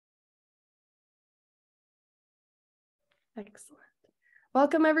Excellent.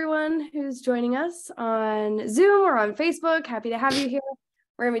 Welcome everyone who's joining us on Zoom or on Facebook. Happy to have you here.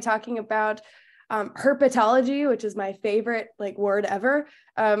 We're going to be talking about herpetology, which is my favorite word ever,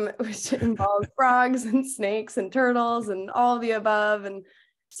 which involves frogs and snakes and turtles and all of the above, and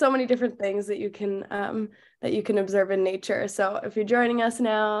so many different things that you can observe in nature. So if you're joining us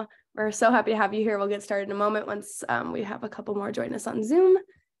now, we're so happy to have you here. We'll get started in a moment once we have a couple more join us on Zoom,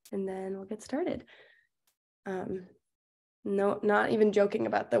 and then we'll get started. No, not even joking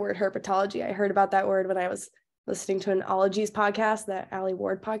about the word herpetology. I heard about that word when I was listening to an ologies podcast, the Allie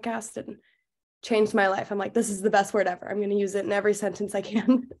Ward podcast, and changed my life. I'm like, this is the best word ever. I'm going to use it in every sentence I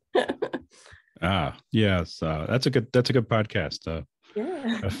can. Yes. That's a good podcast.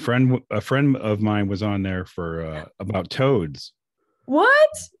 Yeah. A friend of mine was on there for about toads. What?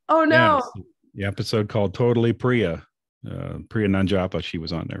 Oh no. Yes. The episode called Totally Priya. Priya Nanjapa, she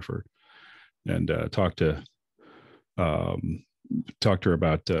was on there for, and talked to her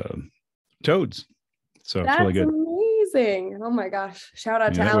about toads. So that's it's really good. Amazing. Oh my gosh. Shout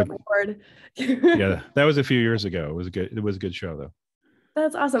out to Allie Ward. Yeah, that was a few years ago. It was a good show though.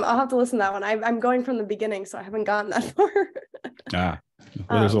 That's awesome. I'll have to listen to that one. I'm going from the beginning, so I haven't gotten that far. Well,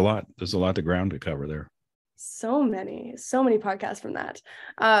 there's a lot of ground to cover there. So many podcasts from that.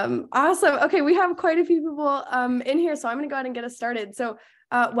 Awesome. Okay, we have quite a few people in here, so I'm going to go ahead and get us started. So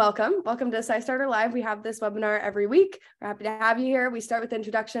welcome to SciStarter Live. We have this webinar every week. We're happy to have you here. We start with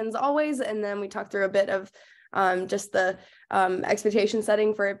introductions always, and then we talk through a bit of just the expectation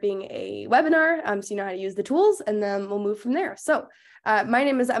setting for it being a webinar, so you know how to use the tools, and then we'll move from there. So my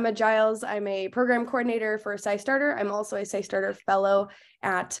name is Emma Giles. I'm a program coordinator for SciStarter. I'm also a SciStarter fellow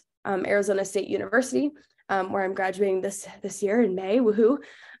at Arizona State University, where I'm graduating this year in May. Woohoo!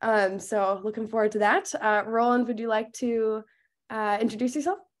 So looking forward to that. Roland, would you like to introduce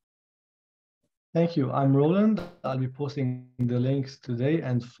yourself? Thank you. I'm Roland. I'll be posting the links today.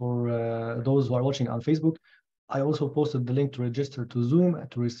 And for those who are watching on Facebook, I also posted the link to register to Zoom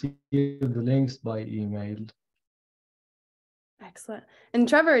to receive the links by email. Excellent. And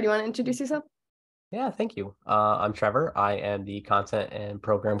Trevor, do you want to introduce yourself? Yeah, thank you. I'm Trevor. I am the content and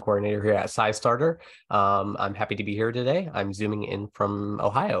program coordinator here at SciStarter. I'm happy to be here today. I'm zooming in from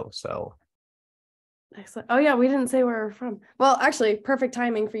Ohio, so. Excellent. Oh yeah, we didn't say where we're from. Well, actually, perfect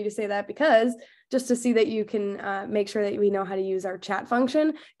timing for you to say that, because just to see that you can make sure that we know how to use our chat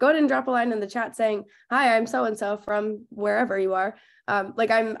function, go ahead and drop a line in the chat saying, hi, I'm so-and-so from wherever you are. My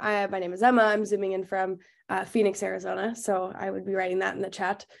name is Emma. I'm zooming in from Phoenix, Arizona. So I would be writing that in the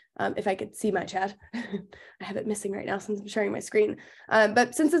chat if I could see my chat. I have it missing right now since I'm sharing my screen.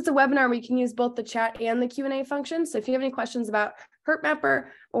 But since it's a webinar, we can use both the chat and the Q&A function. So if you have any questions about HerpMapper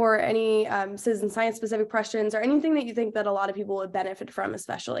or any citizen science specific questions or anything that you think that a lot of people would benefit from,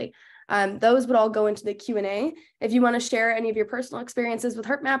 especially, those would all go into the Q&A. If you want to share any of your personal experiences with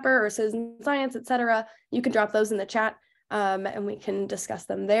HerpMapper or citizen science, etc., you can drop those in the chat and we can discuss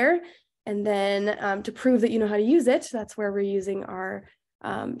them there. And then to prove that you know how to use it, that's where we're using our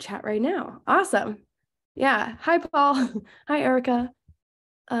chat right now. Awesome. Yeah. Hi, Paul. Hi, Erica.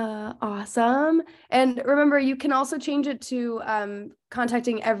 Awesome. And remember, you can also change it to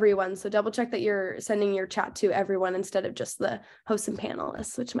contacting everyone. So double check that you're sending your chat to everyone instead of just the hosts and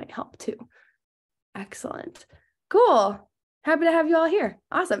panelists, which might help too. Excellent. Cool. Happy to have you all here.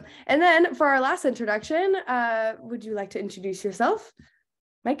 Awesome. And then for our last introduction, would you like to introduce yourself,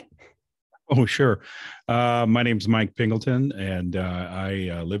 Mike? Oh, sure. My name's Mike Pingleton, and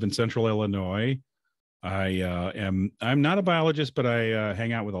I live in Central Illinois. I'm not a biologist, but I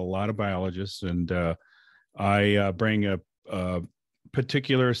hang out with a lot of biologists, and I bring a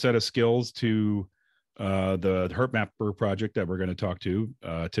particular set of skills to the HerpMapper project that we're going to talk to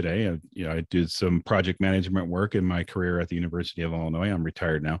today. I did some project management work in my career at the University of Illinois. I'm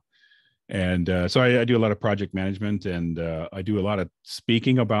retired now. And so I do a lot of project management, and I do a lot of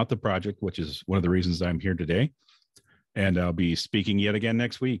speaking about the project, which is one of the reasons I'm here today. And I'll be speaking yet again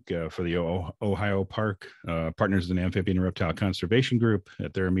next week for the Ohio Park Partners in Amphibian and Reptile Conservation Group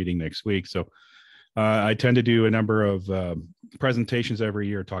at their meeting next week. So I tend to do a number of presentations every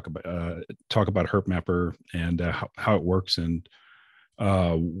year, talk about HerpMapper and how it works and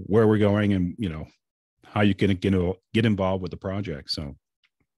where we're going, and how you can get involved with the project. So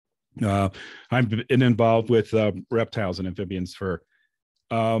I've been involved with reptiles and amphibians for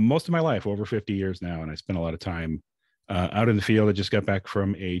most of my life, over 50 years now, and I spent a lot of time out in the field. I just got back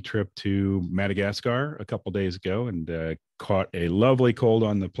from a trip to Madagascar a couple days ago and caught a lovely cold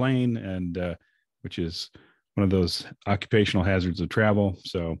on the plane, and which is one of those occupational hazards of travel.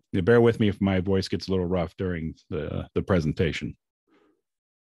 So bear with me if my voice gets a little rough during the presentation.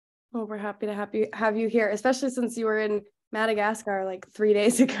 Well, we're happy to have you here, especially since you were in Madagascar like 3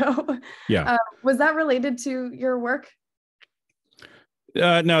 days ago. Yeah. Was that related to your work?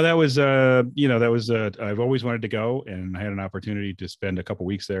 No, that was, I've always wanted to go, and I had an opportunity to spend a couple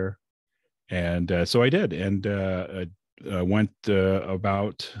weeks there. And so I did, and went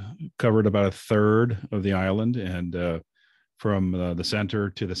covered about a third of the island, and from the center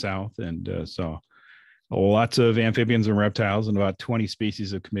to the south, and saw lots of amphibians and reptiles and about 20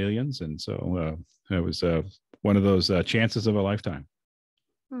 species of chameleons. And so it was one of those chances of a lifetime.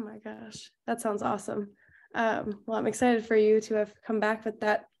 Oh my gosh, that sounds awesome. Well, I'm excited for you to have come back with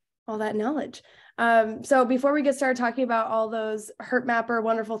all that knowledge. So before we get started talking about all those HerpMapper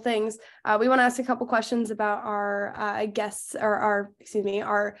wonderful things, we want to ask a couple questions about our guests, or our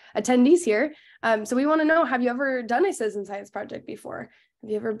attendees here. So we want to know, have you ever done a citizen science project before? Have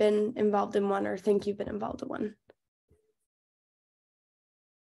you ever been involved in one or think you've been involved in one?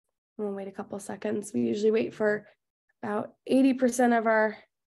 We'll wait a couple of seconds. We usually wait for about 80%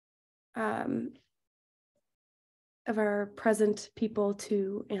 of our present people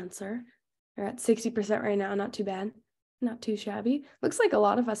to answer. We're at 60% right now, not too bad, not too shabby. Looks like a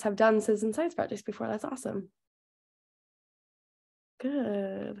lot of us have done citizen science projects before. That's awesome.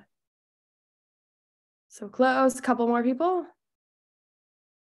 Good. So close, a couple more people.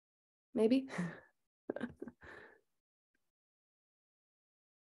 Maybe.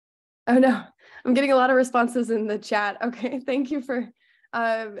 Oh no, I'm getting a lot of responses in the chat. Okay, thank you for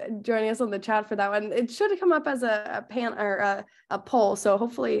joining us on the chat for that one. It should come up as a poll, so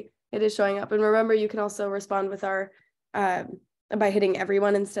hopefully it is showing up. And remember, you can also respond with our by hitting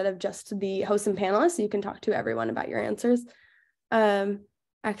everyone instead of just the hosts and panelists. You can talk to everyone about your answers.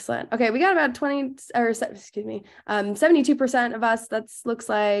 Excellent. Okay, we got about 72% of us. That looks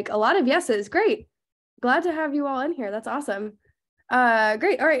like a lot of yeses. Great. Glad to have you all in here. That's awesome.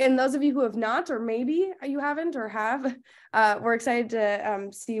 Great. All right. And those of you who have not, or maybe you haven't or have, we're excited to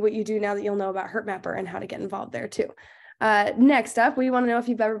see what you do now that you'll know about HerpMapper and how to get involved there too. Next up, we want to know if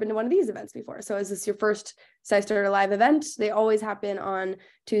you've ever been to one of these events before. So is this your first SciStarter live event? They always happen on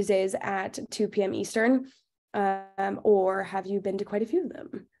Tuesdays at 2 p.m. Eastern. Or have you been to quite a few of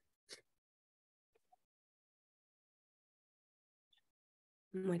them?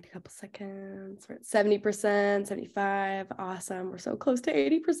 Wait a couple seconds. We're at 70%, 75. Awesome. We're so close to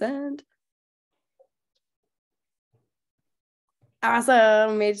 80%.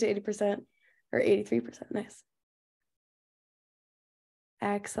 Awesome. Made it to 80% or 83%. Nice.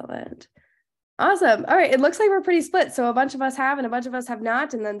 Excellent. Awesome. All right. It looks like we're pretty split. So a bunch of us have and a bunch of us have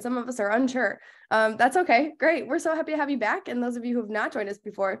not. And then some of us are unsure. That's okay. Great. We're so happy to have you back. And those of you who have not joined us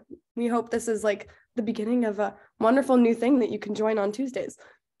before, we hope this is like the beginning of a wonderful new thing that you can join on Tuesdays.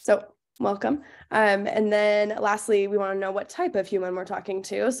 So welcome. And then lastly, we want to know what type of human we're talking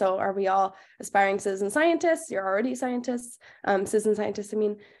to. So are we all aspiring citizen scientists? You're already scientists, citizen scientists, I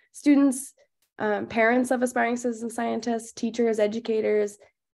mean, students, parents of aspiring citizen scientists, teachers, educators,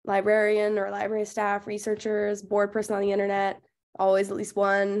 librarian or library staff, researchers, bored person on the internet, always at least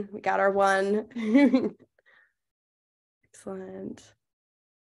one. We got our one. Excellent.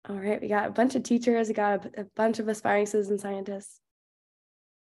 All right, we got a bunch of teachers, we got a bunch of aspiring citizen scientists.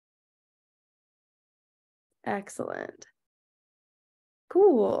 Excellent.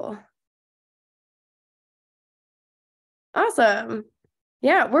 Cool. Awesome.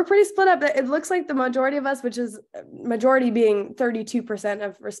 Yeah, we're pretty split up. It looks like the majority of us, which is majority being 32%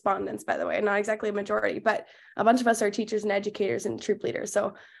 of respondents, by the way, not exactly a majority, but a bunch of us are teachers and educators and troop leaders.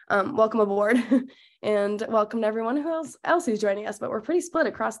 So welcome aboard and welcome to everyone else who's joining us, but we're pretty split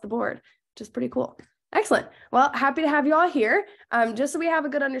across the board, which is pretty cool. Excellent. Well, happy to have you all here. Just so we have a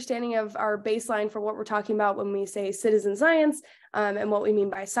good understanding of our baseline for what we're talking about when we say citizen science and what we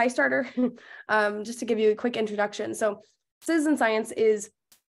mean by SciStarter, just to give you a quick introduction. So citizen science is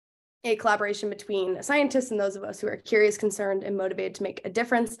a collaboration between scientists and those of us who are curious, concerned, and motivated to make a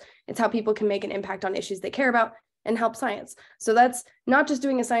difference. It's how people can make an impact on issues they care about and help science. So that's not just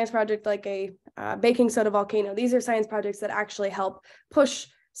doing a science project like a baking soda volcano. These are science projects that actually help push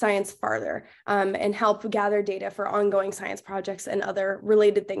science farther and help gather data for ongoing science projects and other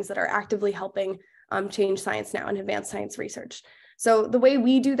related things that are actively helping change science now and advance science research. So the way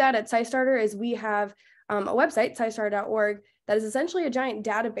we do that at SciStarter is we have a website, SciStarter.org, that is essentially a giant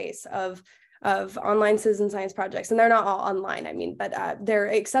database of online citizen science projects. And they're not all online, I mean, but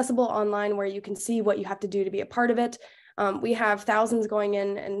they're accessible online where you can see what you have to do to be a part of it. We have thousands going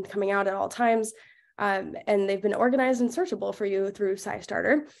in and coming out at all times. and they've been organized and searchable for you through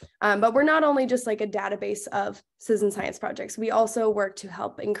SciStarter. But we're not only just like a database of citizen science projects. We also work to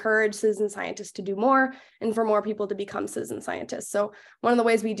help encourage citizen scientists to do more and for more people to become citizen scientists. So one of the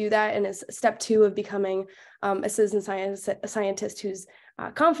ways we do that, and is step 2 of becoming a citizen scientist who's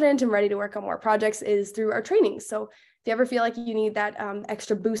confident and ready to work on more projects, is through our trainings. So if you ever feel like you need that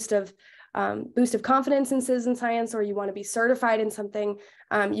extra boost of confidence in citizen science, or you want to be certified in something,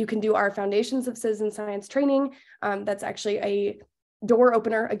 you can do our Foundations of Citizen Science training. That's actually a door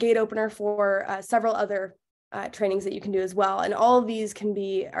opener, a gate opener for several other trainings that you can do as well. And all of these can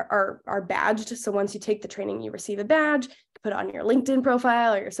be are badged. So once you take the training, you receive a badge, you put it on your LinkedIn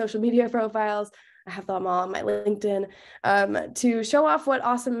profile or your social media profiles. I have them all on my LinkedIn to show off what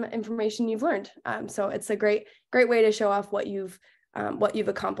awesome information you've learned. So it's a great way to show off what you've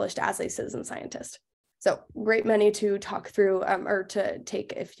accomplished as a citizen scientist. So great many to talk through or to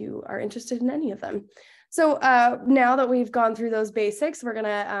take if you are interested in any of them. So now that we've gone through those basics, we're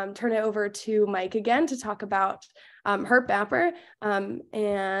gonna turn it over to Mike again to talk about HerpMapper,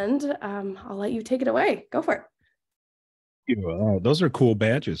 and I'll let you take it away. Go for it. Those are cool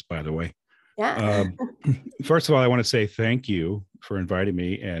badges, by the way. Yeah. First of all, I want to say thank you for inviting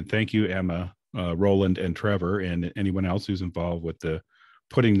me, and thank you, Emma, Roland, and Trevor, and anyone else who's involved with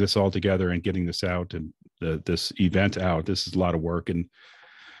putting this all together and getting this out and this event out. This is a lot of work and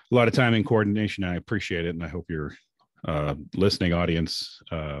a lot of time and coordination. And I appreciate it, and I hope your listening audience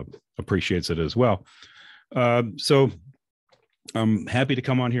appreciates it as well. So I'm happy to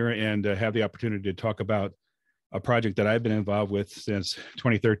come on here and have the opportunity to talk about a project that I've been involved with since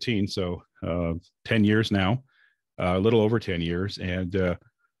 2013. So 10 years now, a little over 10 years. And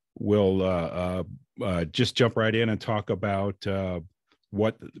we'll just jump right in and talk about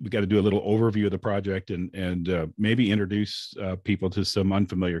what we got to do, a little overview of the project, and maybe introduce people to some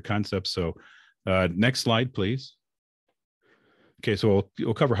unfamiliar concepts. So next slide, please. Okay, so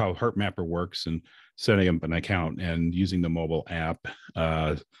we'll cover how HerpMapper works and setting up an account and using the mobile app.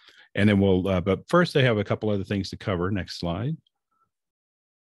 And then but first I have a couple other things to cover. Next slide.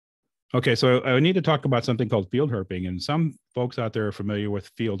 Okay, so I need to talk about something called field herping, and some folks out there are familiar with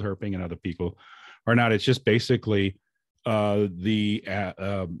field herping and other people are not. It's just basically the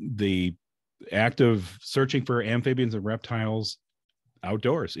act of searching for amphibians and reptiles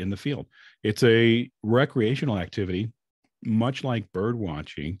outdoors in the field. It's a recreational activity, much like bird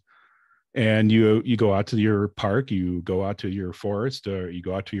watching. And you go out to your park, you go out to your forest, or you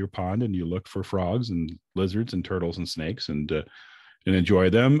go out to your pond, and you look for frogs and lizards and turtles and snakes and enjoy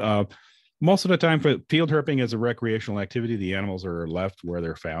them. Most of the time, for field herping as a recreational activity, the animals are left where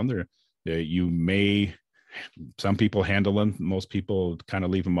they're found. Some people handle them. Most people kind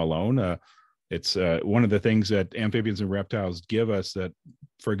of leave them alone. It's one of the things that amphibians and reptiles give us that,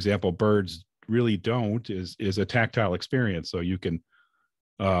 for example, birds really don't, is a tactile experience. So you can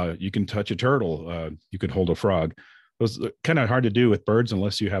touch a turtle, you can hold a frog. Those are kind of hard to do with birds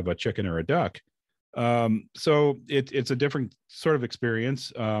unless you have a chicken or a duck. So it's a different sort of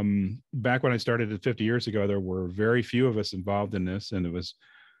experience. Back when I started it 50 years ago, there were very few of us involved in this, and it was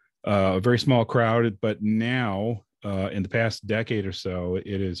a very small crowd. But now, in the past decade or so,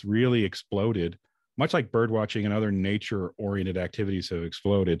 it has really exploded, much like bird watching and other nature-oriented activities have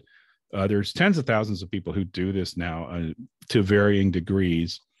exploded. There's tens of thousands of people who do this now to varying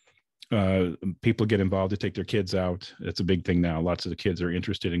degrees. People get involved to take their kids out. It's a big thing now. Lots of the kids are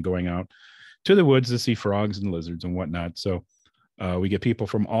interested in going out to the woods to see frogs and lizards and whatnot. So we get people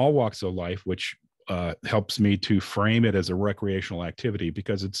from all walks of life, which helps me to frame it as a recreational activity,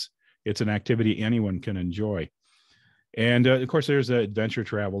 because it's an activity anyone can enjoy. And of course, there's adventure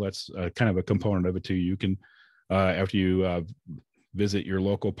travel. That's kind of a component of it too. You can, after you visit your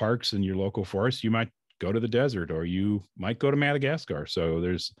local parks and your local forests, you might go to the desert, or you might go to Madagascar. So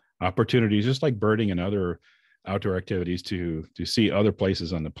there's opportunities, just like birding and other outdoor activities, to see other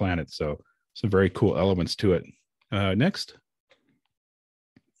places on the planet. So some very cool elements to it. Next.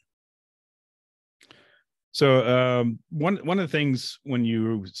 So one of the things when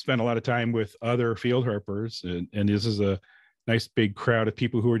you spend a lot of time with other field herpers, and this is a nice big crowd of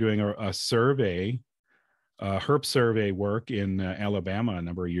people who are doing a survey, herp survey work in Alabama a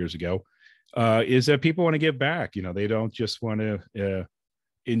number of years ago, is that people want to give back. You know, they don't just want to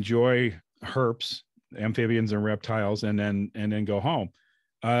enjoy herps, amphibians and reptiles, and then go home.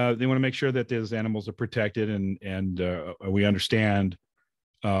 They want to make sure that those animals are protected, and we understand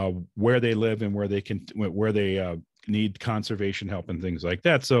where they live and where they need conservation help and things like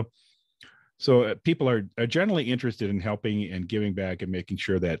that. So people are generally interested in helping and giving back and making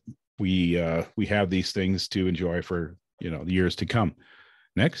sure that we have these things to enjoy for the years to come.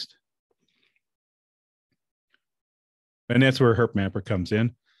 Next. And that's where HerpMapper comes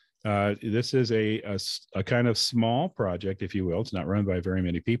in. This is a kind of small project, if you will. It's not run by very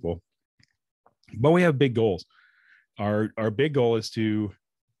many people, but we have big goals. Our big goal is to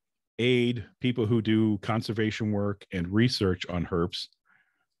aid people who do conservation work and research on herps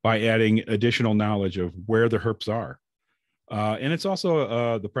by adding additional knowledge of where the herps are. And it's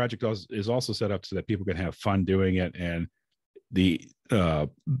also the project is also set up so that people can have fun doing it. And the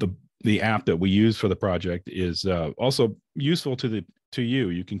app that we use for the project is also useful to you.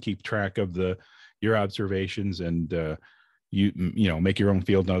 You can keep track of your observations and you make your own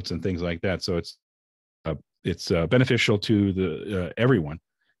field notes and things like that. So it's beneficial to everyone.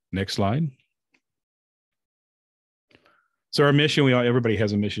 Next slide. So our mission, everybody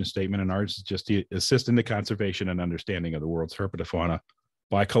has a mission statement, and ours is just to assist in the conservation and understanding of the world's herpetofauna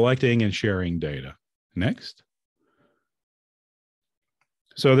by collecting and sharing data. Next.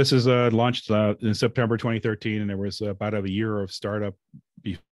 So this is launched in September 2013, and there was about a year of startup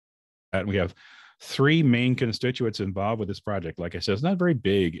before that. And we have 3 main constituents involved with this project. Like I said, it's not very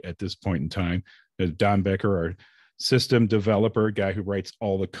big at this point in time. Don Becker, our system developer, guy who writes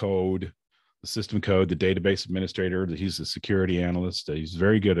all the code, the system code, the database administrator. He's a security analyst. He's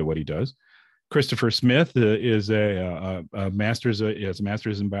very good at what he does. Christopher Smith is has a master's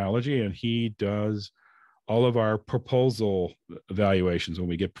in biology, and he does all of our proposal evaluations when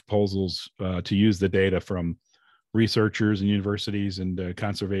we get proposals to use the data from researchers and universities and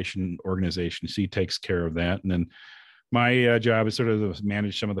conservation organizations. He takes care of that. And then my job is sort of to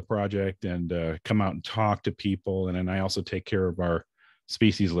manage some of the project and come out and talk to people. And then I also take care of our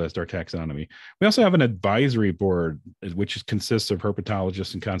species list, our taxonomy. We also have an advisory board, which consists of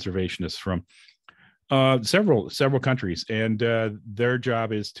herpetologists and conservationists from several countries. And their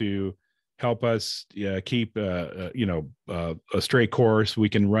job is to help us keep a straight course. We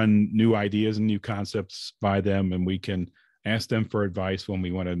can run new ideas and new concepts by them, and we can ask them for advice when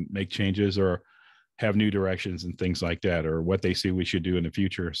we want to make changes or have new directions and things like that, or what they see we should do in the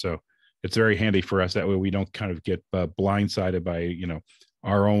future. So it's very handy for us. That way we don't kind of get blindsided by,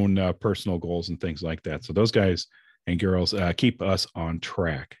 our own personal goals and things like that. So those guys and girls keep us on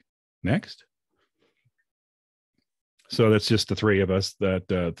track. Next. So that's just the 3 of us,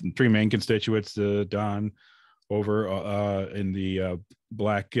 that 3 main constituents, Don over in the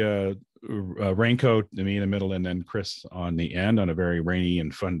black raincoat, me in the middle, and then Chris on the end on a very rainy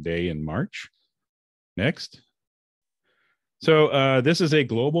and fun day in March. Next. So this is a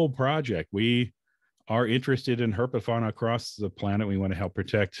global project. We are interested in herpetofauna across the planet. We want to help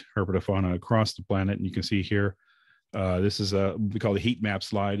protect herpetofauna across the planet. And you can see here, this is we call the heat map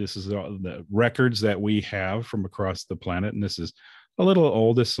slide. This is the records that we have from across the planet. And this is a little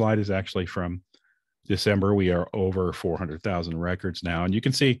old. This slide is actually from December. We are over 400,000 records now. And you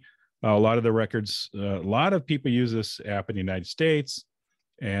can see a lot of the records, a lot of people use this app in the United States.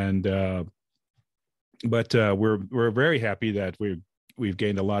 And but we're very happy that we've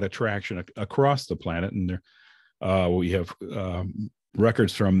gained a lot of traction across the planet, and we have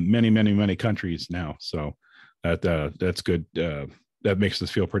records from many countries now. So that's good. That makes us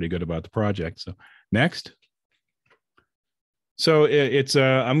feel pretty good about the project. So next. So it's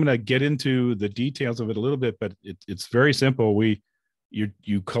I'm going to get into the details of it a little bit, but it's very simple.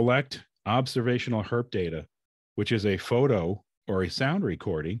 You collect observational herp data, which is a photo or a sound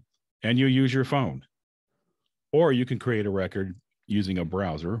recording, and you use your phone. Or you can create a record using a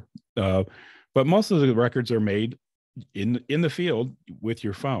browser. But most of the records are made in the field with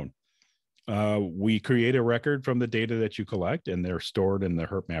your phone. We create a record from the data that you collect, and they're stored in the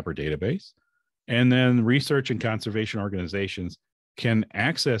HerpMapper database. And then research and conservation organizations can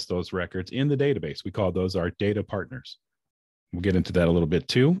access those records in the database. We call those our data partners. We'll get into that a little bit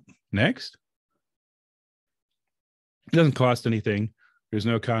too. Next. It doesn't cost anything. There's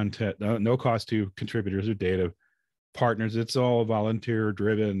no cost to contributors or data partners. It's all a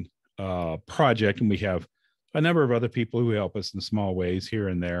volunteer-driven project, and we have a number of other people who help us in small ways here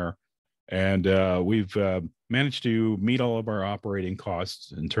and there. And we've managed to meet all of our operating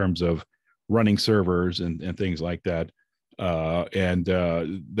costs in terms of running servers and things like that. And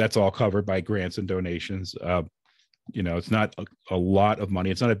that's all covered by grants and donations. It's not a lot of money.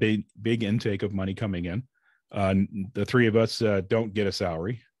 It's not a big intake of money coming in. The 3 of us don't get a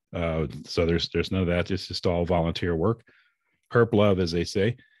salary. So there's none of that. It's just all volunteer work. Herp love, as they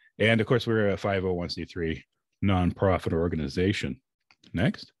say. And of course, we're a 501c3 nonprofit organization.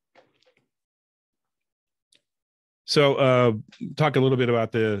 Next. So talk a little bit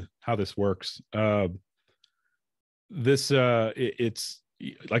about how this works. It's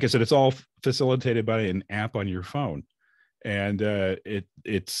like I said, it's all facilitated by an app on your phone. And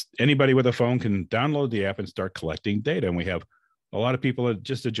it's anybody with a phone can download the app and start collecting data. And we have a lot of people,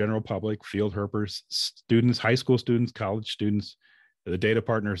 just the general public, field herpers, students, high school students, college students, the data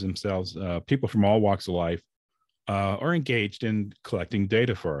partners themselves, people from all walks of life are engaged in collecting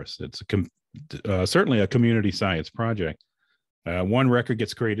data for us. It's certainly a community science project. One record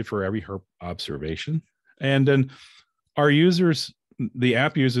gets created for every herp observation. And then our users, the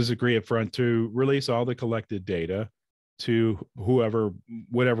app users, agree up front to release all the collected data to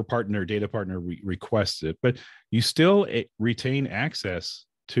whatever partner, data partner requests it. But you still retain access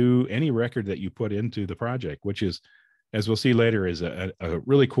to any record that you put into the project, which is, as we'll see later, is a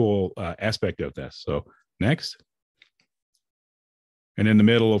really cool aspect of this. So next. And in the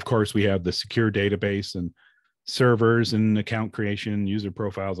middle, of course, we have the secure database and servers and account creation, user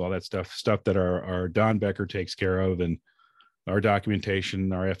profiles, all that stuff that our Don Becker takes care of, and our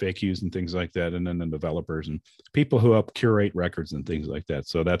documentation, our FAQs and things like that, and then the developers and people who help curate records and things like that.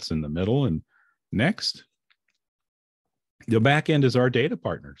 So that's in the middle. And next, the back end is our data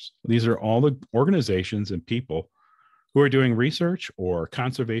partners. These are all the organizations and people who are doing research or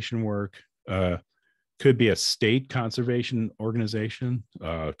conservation work. Could be a state conservation organization,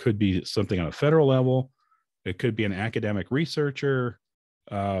 could be something on a federal level. It could be an academic researcher.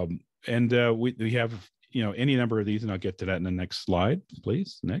 And we have, any number of these, and I'll get to that in the next slide,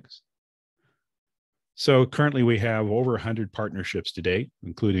 please. Next. So currently we have over 100 partnerships to date,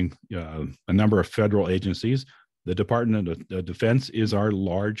 including a number of federal agencies. The Department of Defense is our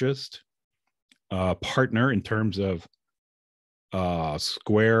largest partner in terms of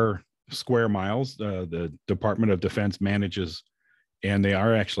square miles. The Department of Defense manages, and they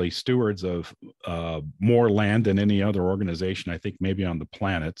are actually stewards of more land than any other organization, I think, maybe on the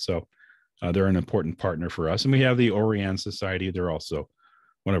planet. So they're an important partner for us. And we have the Orion Society. They're also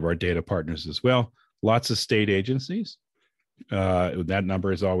one of our data partners as well. Lots of state agencies. That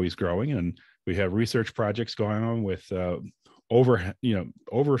number is always growing. And we have research projects going on with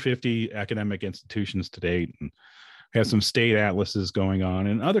over 50 academic institutions to date. And have some state atlases going on.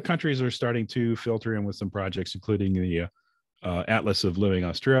 And other countries are starting to filter in with some projects, including the Atlas of Living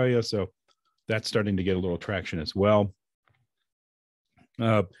Australia. So that's starting to get a little traction as well.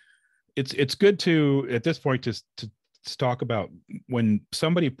 It's good to, at this point, to talk about when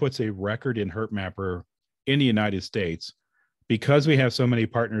somebody puts a record in HerpMapper in the United States, because we have so many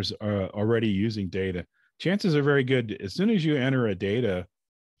partners already using data, chances are very good, as soon as you enter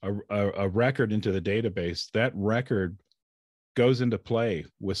a record into the database, that record goes into play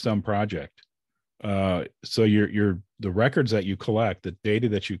with some project. So the records that you collect, the data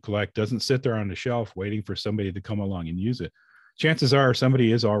that you collect, doesn't sit there on the shelf waiting for somebody to come along and use it. Chances are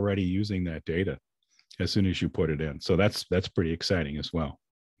somebody is already using that data as soon as you put it in. So that's pretty exciting as well.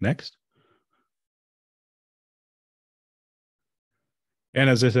 Next. And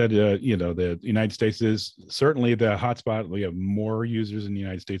as I said, the United States is certainly the hotspot. We have more users in the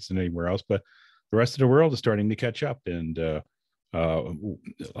United States than anywhere else, but the rest of the world is starting to catch up. And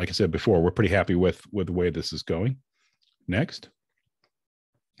like I said before, we're pretty happy with the way this is going. Next.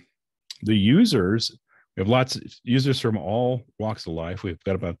 The users, we have lots of users from all walks of life. We've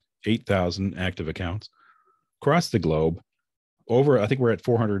got about 8,000 active accounts across the globe. I think we're at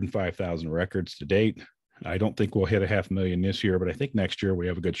 405,000 records to date. I don't think we'll hit 500,000 this year, but I think next year we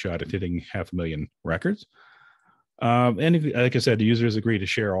have a good shot at hitting 500,000 records. And like I said, the users agree to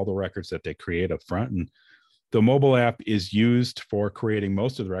share all the records that they create up front. And the mobile app is used for creating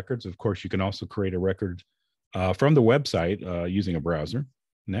most of the records. Of course, you can also create a record from the website using a browser.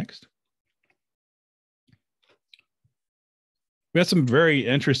 Next. We have some very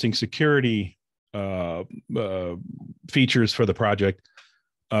interesting security features for the project.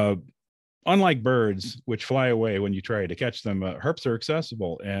 Unlike birds, which fly away when you try to catch them, herps are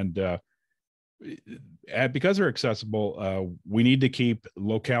accessible. And because they're accessible, we need to keep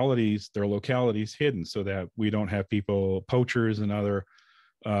their localities hidden so that we don't have people, poachers and other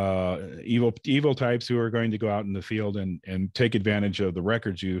evil types who are going to go out in the field and take advantage of the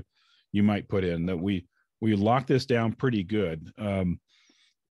records you might put in. That we lock this down pretty good. A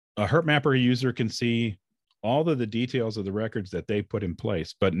HerpMapper user can see all of the details of the records that they put in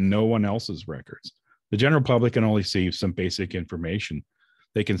place, but no one else's records. The general public can only see some basic information.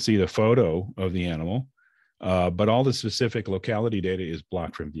 They can see the photo of the animal, but all the specific locality data is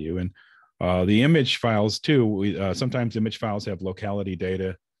blocked from view. And the image files too, sometimes image files have locality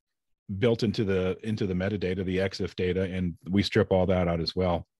data built into the metadata, the EXIF data, and we strip all that out as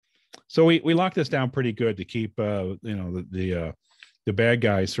well. So we lock this down pretty good to keep the bad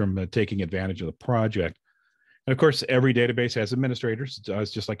guys from taking advantage of the project. And of course, every database has administrators.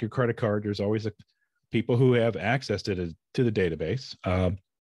 It's just like your credit card. There's always people who have access to the database,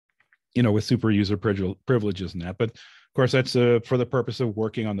 with super user privileges and that. But of course, that's for the purpose of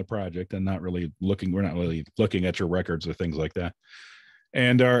working on the project and we're not really looking at your records or things like that.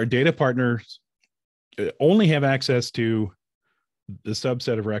 And our data partners only have access to the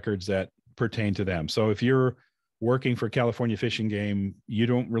subset of records that pertain to them. So if you're working for California Fish and Game, you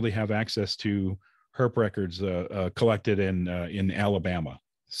don't really have access to herp records collected in Alabama.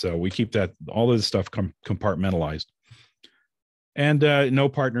 So we keep all of this stuff compartmentalized. And no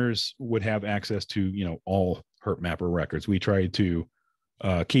partners would have access to all HerpMapper records. We try to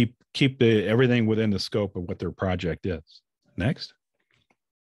keep everything within the scope of what their project is. Next.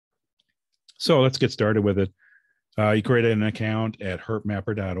 So let's get started with it. You create an account at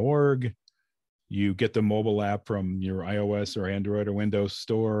herpmapper.org. You get the mobile app from your iOS or Android or Windows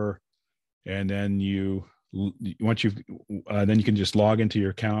store, and then once you've then you can just log into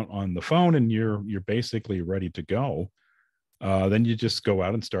your account on the phone, and you're basically ready to go. Then you just go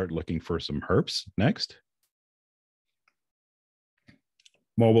out and start looking for some herps. Next.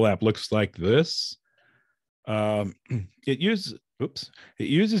 Mobile app looks like this. It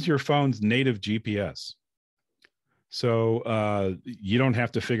uses your phone's native GPS. So you don't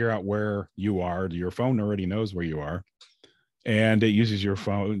have to figure out where you are. Your phone already knows where you are. And it uses your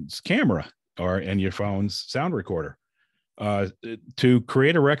phone's camera and your phone's sound recorder. To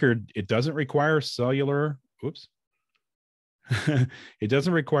create a record, it doesn't require cellular. It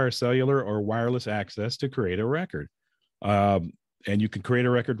doesn't require cellular or wireless access to create a record. And you can create a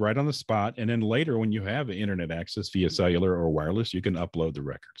record right on the spot. And then later, when you have internet access via cellular or wireless, you can upload the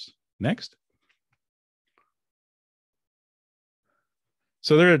records. Next.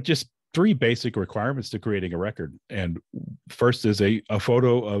 So there are just 3 basic requirements to creating a record. And first is a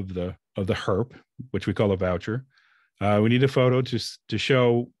photo of the herp, which we call a voucher. We need a photo to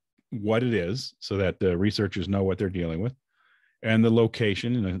show what it is so that the researchers know what they're dealing with. And the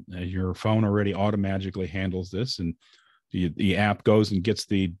location, and your phone already automatically handles this. And the app goes and gets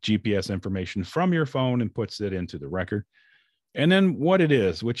the GPS information from your phone and puts it into the record. And then what it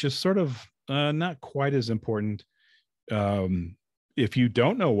is, which is sort of not quite as important. If you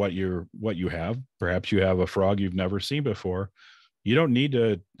don't know what you have, perhaps you have a frog you've never seen before, you don't need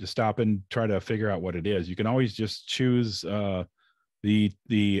to stop and try to figure out what it is. You can always just choose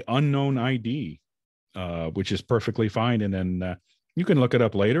the unknown ID, which is perfectly fine. And then you can look it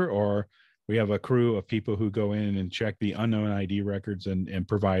up later, or we have a crew of people who go in and check the unknown ID records and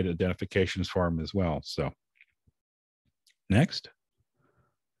provide identifications for them as well. So next.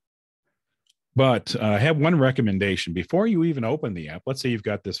 But I have one recommendation. Before you even open the app, let's say you've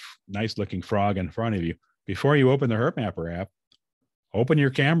got this nice looking frog in front of you. Before you open the HerpMapper app, open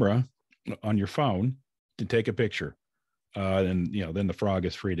your camera on your phone to take a picture. And then the frog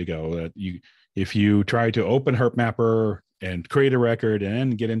is free to go. If you try to open HerpMapper and create a record and then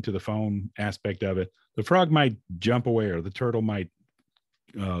get into the phone aspect of it, the frog might jump away, or the turtle might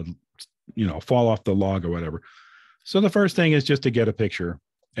fall off the log or whatever. So the first thing is just to get a picture,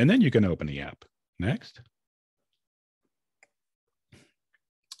 and then you can open the app. Next.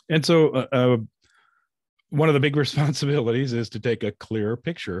 And so one of the big responsibilities is to take a clear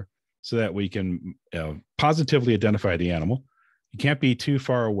picture so that we can positively identify the animal. You can't be too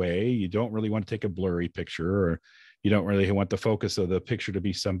far away. You don't really want to take a blurry picture, or you don't really want the focus of the picture to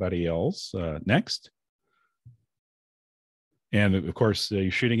be somebody else. Next. And of course, you're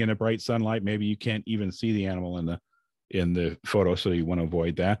shooting in a bright sunlight. Maybe you can't even see the animal in the photo, so you want to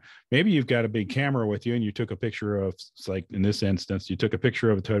avoid that. Maybe you've got a big camera with you and you took a picture of, like in this instance, you took a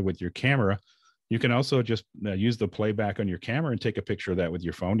picture of a toad with your camera. You can also just use the playback on your camera and take a picture of that with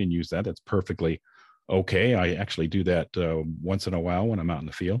your phone and use that. That's perfectly okay. I actually do that once in a while when I'm out in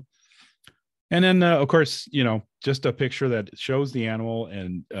the field. And then, of course, just a picture that shows the animal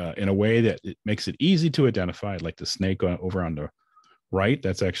and in a way that it makes it easy to identify, like the snake over on the right.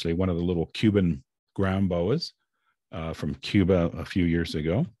 That's actually one of the little Cuban ground boas from Cuba a few years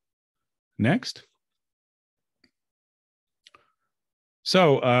ago. Next.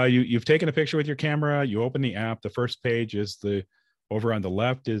 So you've taken a picture with your camera. You open the app. The first page is over on the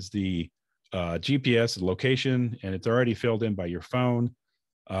left is the GPS location, and it's already filled in by your phone.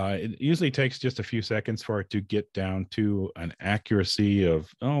 It usually takes just a few seconds for it to get down to an accuracy of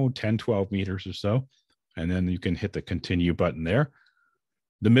 10, 12 meters or so. And then you can hit the continue button there.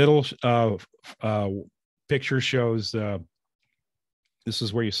 The middle picture shows this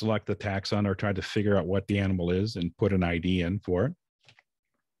is where you select the taxon or try to figure out what the animal is and put an ID in for it.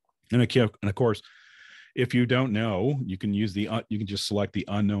 And of course, if you don't know, you can use you can just select the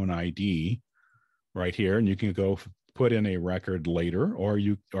unknown ID right here, and you can go put in a record later, or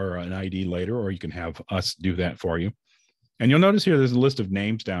an ID later, or you can have us do that for you. And you'll notice here there's a list of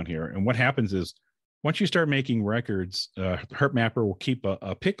names down here. And what happens is once you start making records, HerpMapper will keep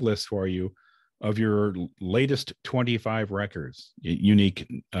a pick list for you of your latest 25 records, unique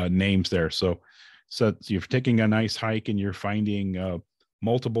names there. So you're taking a nice hike and you're finding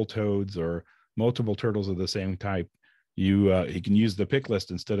multiple toads or multiple turtles of the same type. You can use the pick list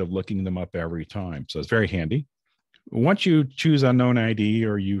instead of looking them up every time. So it's very handy. Once you choose unknown ID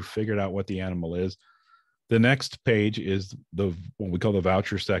or you figured out what the animal is, the next page is what we call the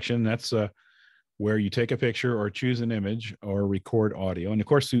voucher section. That's where you take a picture or choose an image or record audio. And of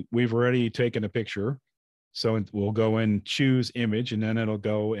course, we've already taken a picture. So we'll go and choose image, and then it'll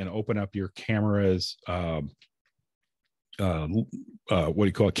go and open up your camera's, what do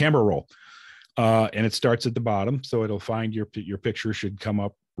you call it? Camera roll. And it starts at the bottom. So it'll find your picture should come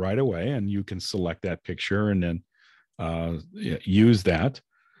up right away, and you can select that picture and then use that.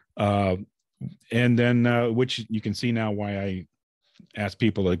 And then, which you can see now why I ask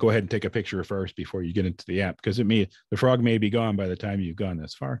people to go ahead and take a picture first before you get into the app, because the frog may be gone by the time you've gone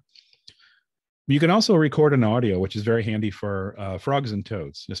this far. You can also record an audio, which is very handy for frogs and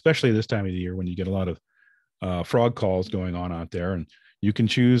toads, especially this time of the year when you get a lot of frog calls going on out there. And you can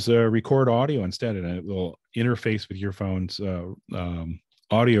choose record audio instead, and it will interface with your phone's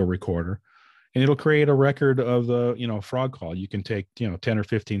audio recorder, and it'll create a record of the frog call. You can take 10 or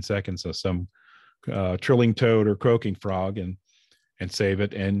 15 seconds of some trilling toad or croaking frog and save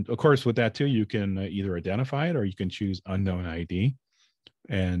it. And of course, with that too, you can either identify it or you can choose unknown ID,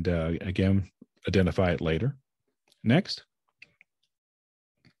 and again, identify it later. Next.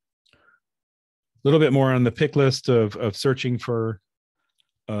 A little bit more on the pick list of searching for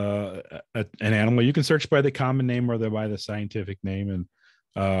an animal. You can search by the common name or by the scientific name,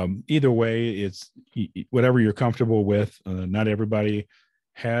 and either way, it's whatever you're comfortable with. Not everybody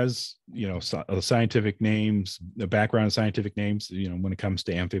has scientific names, the background of scientific names, when it comes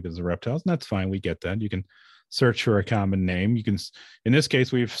to amphibians and reptiles, and that's fine. We get that. You can search for a common name. You can, in this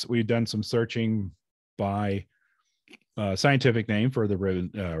case, we've done some searching by scientific name for the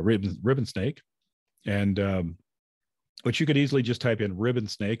ribbon snake, and which you could easily just type in ribbon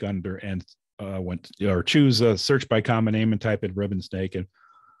snake under and or choose a search by common name and type in ribbon snake, and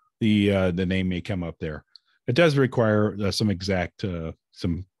the name may come up there. It does require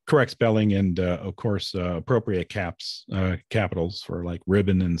some correct spelling and of course appropriate capitals for like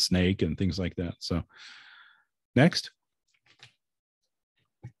ribbon and snake and things like that. So next.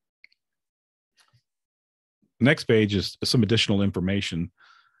 Next page is some additional information.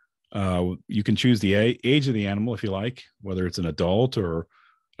 You can choose the age of the animal if you like, whether it's an adult or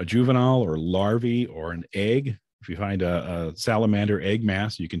a juvenile or larvae or an egg. If you find a salamander egg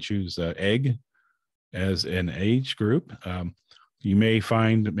mass, you can choose egg as an age group. You may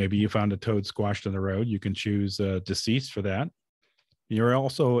find, maybe you found a toad squashed on the road. You can choose deceased for that. You're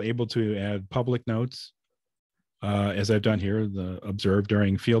also able to add public notes, as I've done here, observed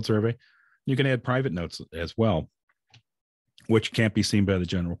during field survey. You can add private notes as well, which can't be seen by the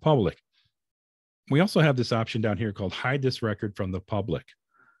general public. We also have this option down here called hide this record from the public.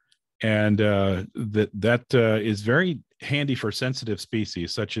 And that is very handy for sensitive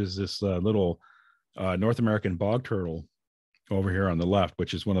species, such as this little North American bog turtle over here on the left,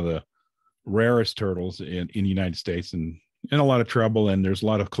 which is one of the rarest turtles in the United States and in a lot of trouble. And there's a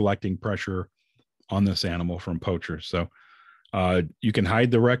lot of collecting pressure on this animal from poachers. So you can hide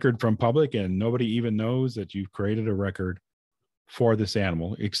the record from public and nobody even knows that you've created a record for this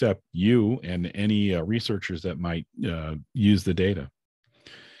animal, except you and any researchers that might use the data.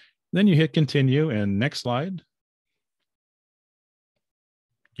 Then you hit continue, and next slide.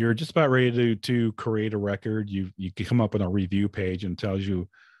 You're just about ready to create a record. You can come up with a review page and tells you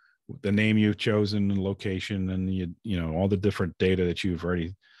the name you've chosen and location and all the different data that you've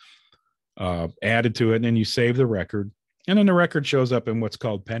already added to it. And then you save the record. And then the record shows up in what's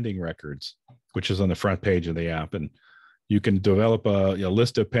called pending records, which is on the front page of the app. And you can develop a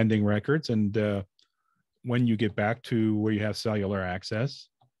list of pending records. And when you get back to where you have cellular access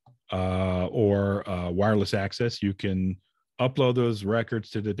or wireless access, you can upload those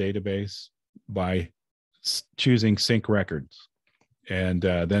records to the database by choosing sync records. And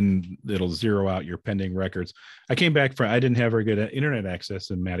then it'll zero out your pending records. I didn't have very good internet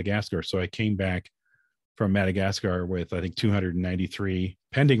access in Madagascar. So I came back from Madagascar with, I think, 293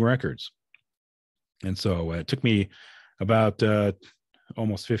 pending records. And so it took me about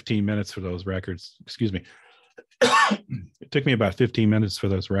almost 15 minutes for those records. Excuse me. It took me about 15 minutes for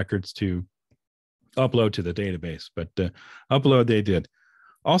those records to upload to the database, but upload they did.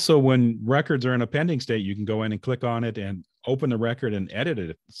 Also, when records are in a pending state, you can go in and click on it and open the record and edit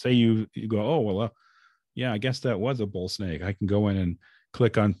it. Say you go, oh, well, yeah, I guess that was a bull snake. I can go in and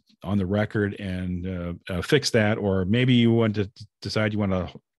click on the record and fix that. Or maybe you want to decide you want to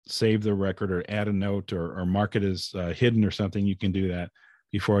save the record or add a note or mark it as hidden or something. You can do that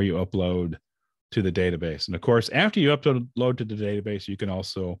before you upload to the database. And of course, after you upload to the database, you can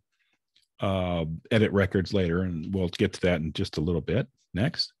also edit records later, and we'll get to that in just a little bit.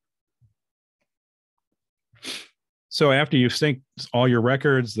 Next. So after you've synced all your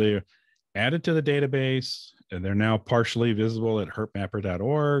records, they're added to the database, and they're now partially visible at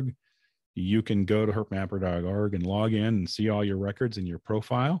herpmapper.org. You can go to herpmapper.org and log in and see all your records in your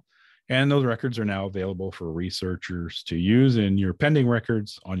profile. And those records are now available for researchers to use, and your pending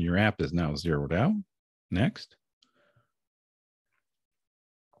records on your app is now zeroed out. Next.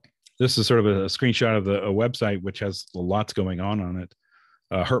 This is sort of a screenshot of a website which has lots going on it,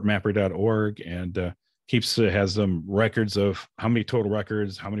 herpmapper.org, and has some records of how many total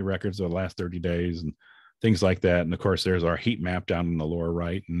records, how many records of the last 30 days, and things like that. And of course, there's our heat map down in the lower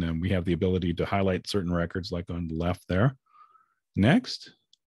right, and then we have the ability to highlight certain records like on the left there. Next.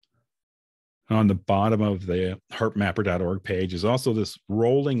 On the bottom of the herpmapper.org page is also this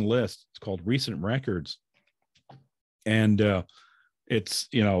rolling list. It's called recent records. And it's,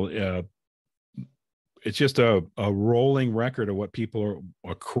 it's just a rolling record of what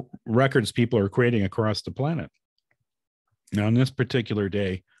records people are creating across the planet. Now, on this particular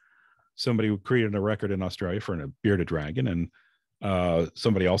day, somebody created a record in Australia for a bearded dragon, and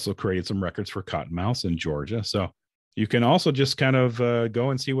somebody also created some records for cottonmouths in Georgia. So you can also just kind of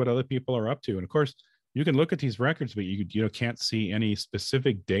go and see what other people are up to. And of course, you can look at these records, but you can't see any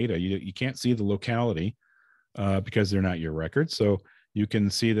specific data. You can't see the locality because they're not your records. So you can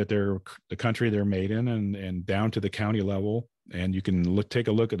see that they're the country they're made in, and down to the county level. And you can take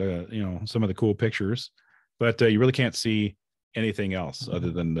a look at some of the cool pictures, but you really can't see anything else other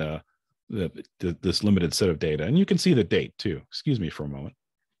than this limited set of data. And you can see the date too. Excuse me for a moment.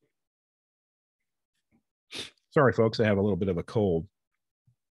 Sorry, folks, I have a little bit of a cold.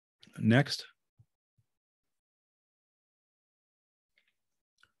 Next.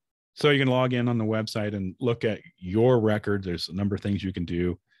 So you can log in on the website and look at your record. There's a number of things you can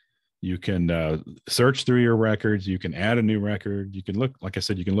do. You can search through your records. You can add a new record. You can look, like I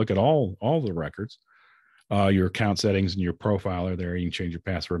said, you can look at all the records. Your account settings and your profile are there. You can change your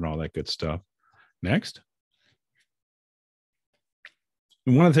password and all that good stuff. Next.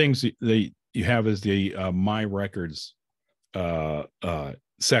 And one of the things that you have is the My Records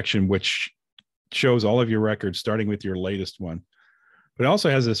section, which shows all of your records, starting with your latest one. But it also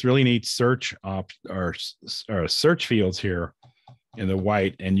has this really neat search or search fields here in the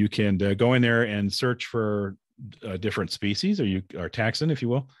white, and you can go in there and search for different species, or taxon, if you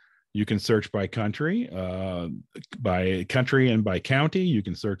will. You can search by country and by county. You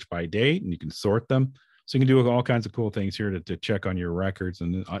can search by date, and you can sort them. So you can do all kinds of cool things here to check on your records.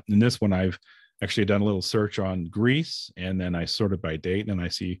 And in this one, I've actually done a little search on Greece, and then I sorted by date, and I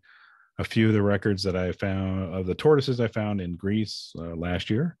see a few of the records that I found of the tortoises I found in Greece last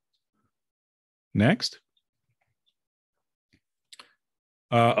year. Next.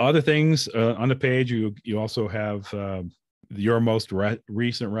 Other things on the page, you also have your most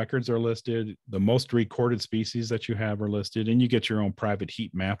recent records are listed. The most recorded species that you have are listed, and you get your own private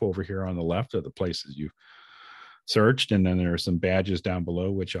heat map over here on the left of the places you searched. And then there are some badges down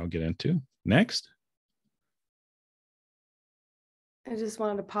below, which I'll get into. Next. I just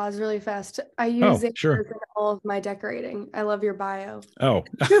wanted to pause really fast. I use it sure. in all of my decorating. I love your bio. Oh,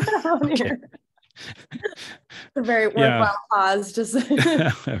 okay. A very worthwhile pause. Just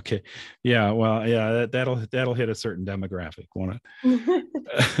okay. Yeah. Well, yeah. That'll hit a certain demographic, won't it?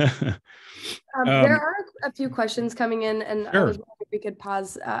 There are a few questions coming in, and sure. I was wondering if we could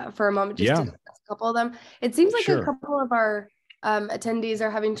pause for a moment just to discuss a couple of them. It seems like a couple of our attendees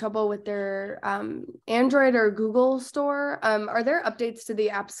are having trouble with their Android or Google store. Are there updates to the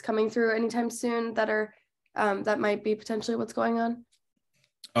apps coming through anytime soon that are that might be potentially what's going on?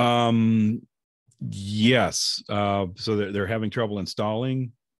 Yes. So they're having trouble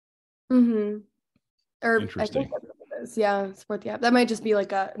installing. Mm-hmm. Or interesting. I think that's what it is. Yeah, support the app. That might just be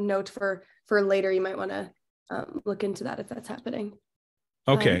like a note for later. You might want to look into that if that's happening.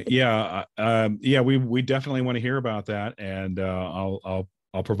 Okay. Yeah. We definitely want to hear about that, and I'll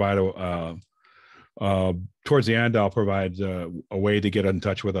provide towards the end. I'll provide a way to get in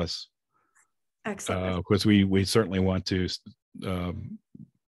touch with us. Excellent. Because we certainly want to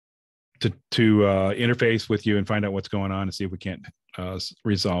interface with you and find out what's going on and see if we can't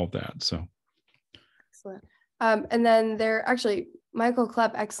resolve that. So. Excellent. And then there actually Michael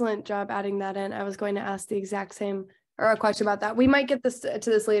Klepp, excellent job adding that in. I was going to ask the exact same or a question about that. We might get this to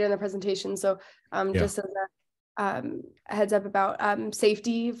this later in the presentation. So just as a heads up about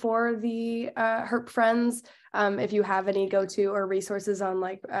safety for the herp friends, if you have any go-to or resources on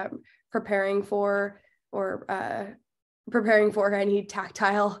like preparing for any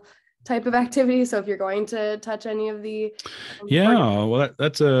tactile type of activity. So if you're going to touch any of the well,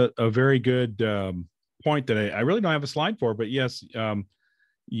 that's a very good point that I really don't have a slide for, but yes,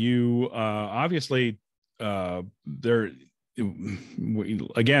 you obviously there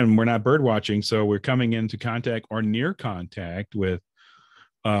again, we're not bird watching, so we're coming into contact or near contact with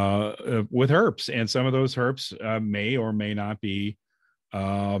herps, and some of those herps may or may not be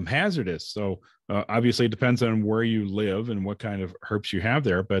hazardous. So obviously it depends on where you live and what kind of herps you have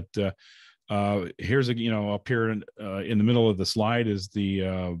there, but here's up here in the middle of the slide is the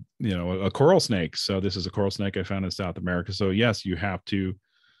a coral snake. So this is a coral snake I found in South America. So yes, you have to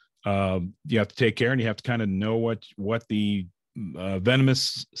take care, and you have to kind of know what the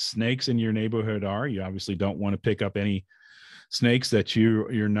venomous snakes in your neighborhood are. You obviously don't want to pick up any snakes that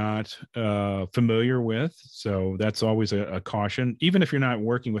you're not familiar with. So that's always a caution. Even if you're not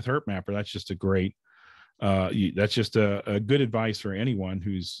working with HerpMapper, that's just a great that's just a good advice for anyone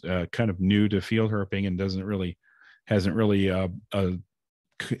who's kind of new to field herping and hasn't really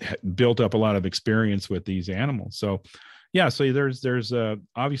built up a lot of experience with these animals. So yeah, so there's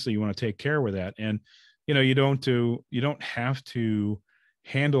obviously you want to take care with that, and you don't have to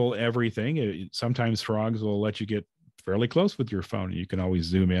handle everything. Sometimes frogs will let you get fairly close with your phone, and you can always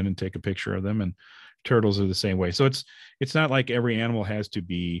zoom in and take a picture of them, and turtles are the same way. So it's not like every animal has to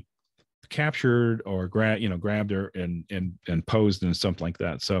be captured or grabbed or and posed and something like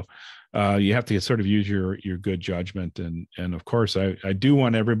that. So you have to sort of use your good judgment, and of course I do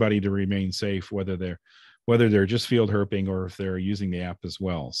want everybody to remain safe, whether they're just field herping or if they're using the app as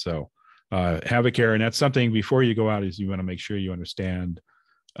well. So have a care, and that's something before you go out is you want to make sure you understand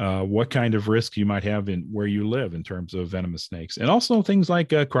what kind of risk you might have in where you live in terms of venomous snakes, and also things like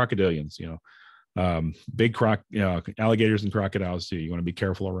crocodilians, big alligators and crocodiles too. You want to be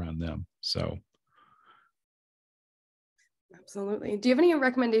careful around them. So absolutely. Do you have any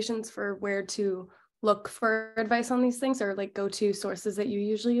recommendations for where to look for advice on these things, or like go-to sources that you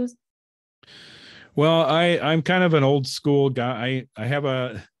usually use? Well, I'm kind of an old school guy. I have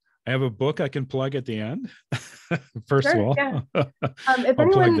a book I can plug at the end. First of all, yeah.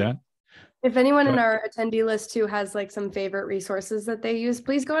 If anyone in our attendee list too has like some favorite resources that they use,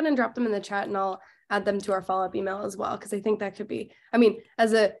 please go ahead and drop them in the chat, and I'll add them to our follow-up email as well, because I think that could be,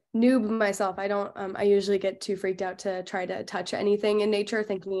 as a noob myself, I usually get too freaked out to try to touch anything in nature,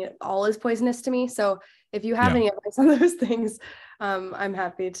 thinking it all is poisonous to me. So if you have any advice on those things, I'm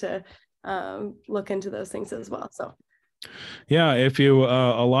happy to look into those things as well. So yeah, if you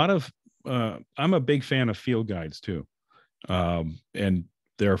I'm a big fan of field guides too, and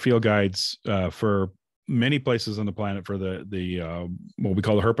there are field guides for many places on the planet for the what we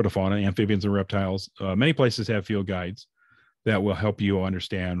call the herpetofauna, amphibians and reptiles. Many places have field guides that will help you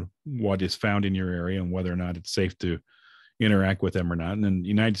understand what is found in your area and whether or not it's safe to interact with them or not. And then the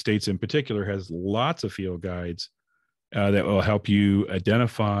United States in particular has lots of field guides that will help you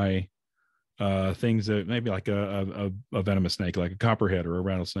identify things that maybe like a venomous snake, like a copperhead or a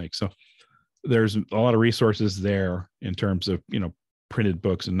rattlesnake. So there's a lot of resources there in terms of printed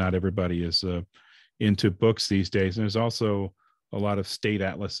books, and not everybody is into books these days. And there's also a lot of state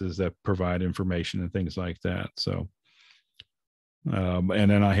atlases that provide information and things like that. So and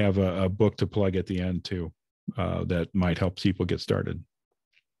then I have a book to plug at the end too that might help people get started.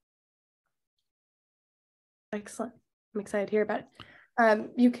 Excellent. I'm excited to hear about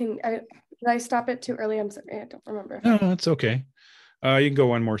it. You can, did I stop it too early? I'm sorry, I don't remember. No, it's okay. You can go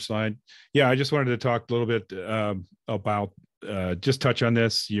one more slide. Yeah, I just wanted to talk a little bit about, just touch on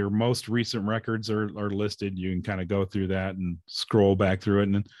this. Your most recent records are listed. You can kind of go through that and scroll back through it.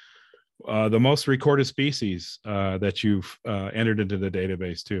 And the most recorded species that you've entered into the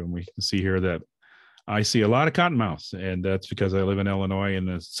database too. And we can see here that I see a lot of cottonmouths, and that's because I live in Illinois, and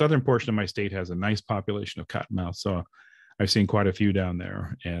the southern portion of my state has a nice population of cottonmouths. So I've seen quite a few down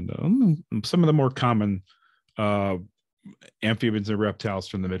there, and some of the more common amphibians and reptiles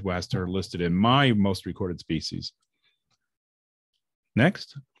from the Midwest are listed in my most recorded species.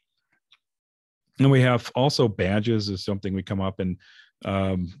 Next. And we have also badges is something we come up, and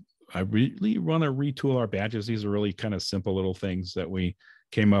I really want to retool our badges. These are really kind of simple little things that we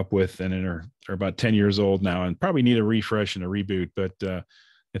came up with, and are about 10 years old now and probably need a refresh and a reboot. But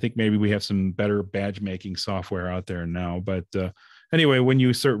I think maybe we have some better badge making software out there now. But anyway, when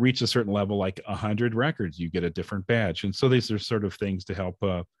you reach a certain level, like 100 records, you get a different badge. And so these are sort of things to help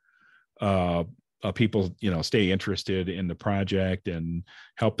people, stay interested in the project and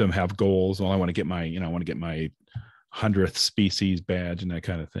help them have goals. Well, I want to get my 100th species badge and that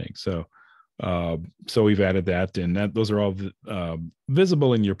kind of thing. So we've added that, and those are all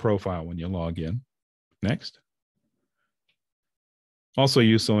visible in your profile when you log in. Next. Also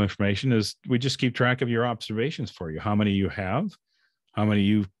useful information is we just keep track of your observations for you. How many you have, how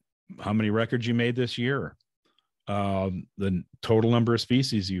many records you made this year, the total number of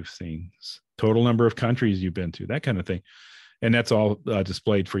species you've seen, total number of countries you've been to, that kind of thing. And that's all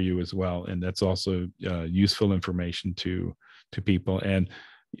displayed for you as well. And that's also useful information to people. And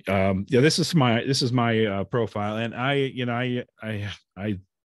this is my profile. And I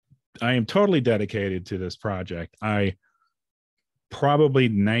am totally dedicated to this project. Probably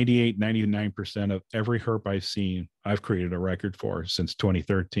 99% of every herp I've seen, I've created a record for since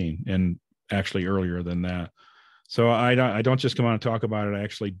 2013, and actually earlier than that. So I don't just come on and talk about it. I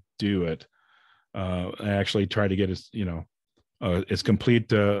actually do it. I actually try to get as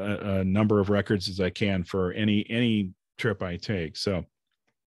complete a number of records as I can for any trip I take. So,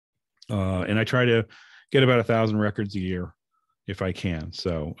 and I try to get about 1,000 records a year if I can.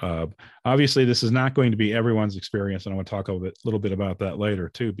 So obviously this is not going to be everyone's experience. And I want to talk a little bit about that later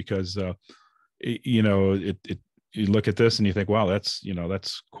too, because you look at this and you think, wow,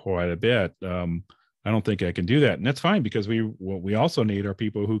 that's quite a bit. I don't think I can do that. And that's fine, because what we also need are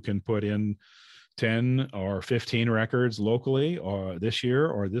people who can put in 10 or 15 records locally or this year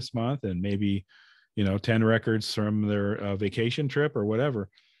or this month, and maybe, 10 records from their vacation trip or whatever.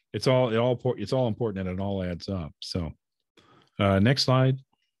 It's all important, and it all adds up. So next slide.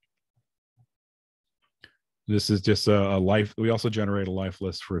 This is just a life. We also generate a life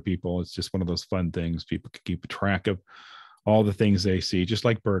list for people. It's just one of those fun things. People can keep track of all the things they see, just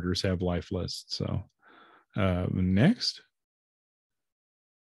like birders have life lists. So next.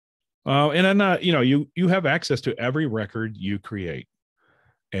 And then, you have access to every record you create.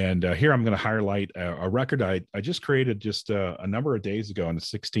 And here I'm going to highlight a record I just created just a number of days ago on the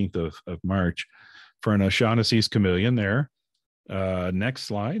 16th of March for an O'Shaughnessy's chameleon there. Next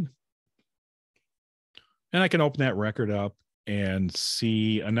slide. And I can open that record up and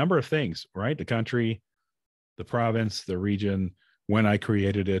see a number of things, right? The country, the province, the region, when I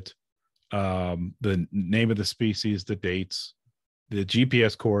created it, the name of the species, the dates, the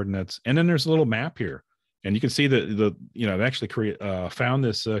GPS coordinates, and then there's a little map here. And you can see that I've actually found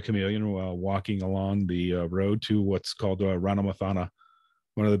this chameleon while walking along the road to what's called Ranomathana,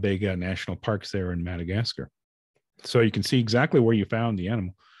 one of the big national parks there in Madagascar. So you can see exactly where you found the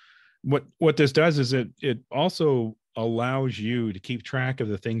animal. What this does is it also allows you to keep track of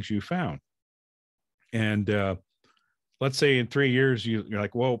the things you found. And let's say in 3 years you're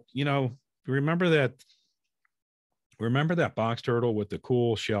like, well, remember that box turtle with the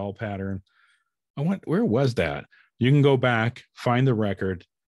cool shell pattern? Where was that? You can go back, find the record,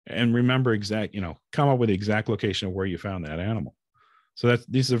 and remember come up with the exact location of where you found that animal. So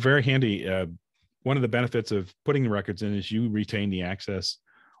these are very handy. One of the benefits of putting the records in is you retain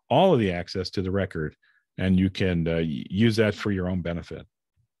all of the access to the record, and you can use that for your own benefit.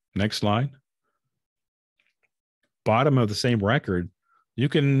 Next slide. Bottom of the same record, you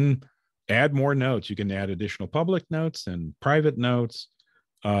can add more notes. You can add additional public notes and private notes.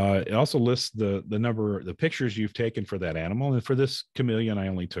 It also lists the pictures you've taken for that animal. And for this chameleon, I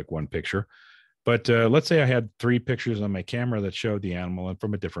only took one picture. But let's say I had 3 pictures on my camera that showed the animal and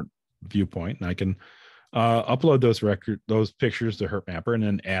from a different viewpoint, and I can upload those pictures to HerpMapper and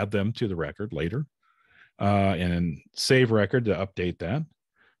then add them to the record later, and then save record to update that.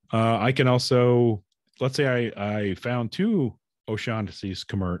 I can also, let's say I found 2 O'Shaughnessy's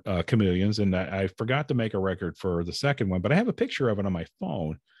chameleons, and I forgot to make a record for the second one, but I have a picture of it on my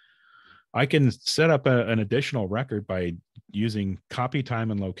phone. I can set up an additional record by using copy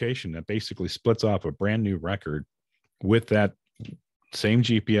time and location that basically splits off a brand new record with that same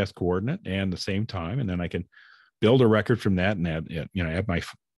GPS coordinate and the same time. And then I can build a record from that and add my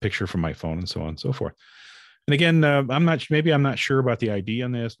picture from my phone and so on and so forth. And again, I'm not sure about the ID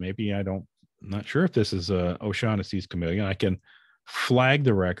on this. Maybe I'm not sure if this is a O'Shaughnessy's chameleon. I can flag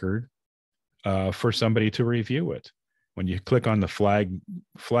the record for somebody to review it. When you click on the flag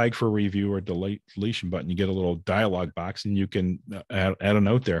for review or deletion button, you get a little dialog box, and you can add a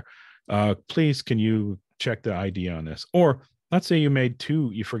note there. Please, can you check the ID on this? Or let's say you made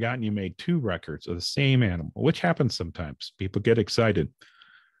 2 records of the same animal, which happens sometimes. People get excited.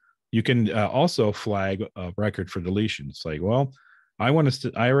 You can also flag a record for deletion. It's like, well, I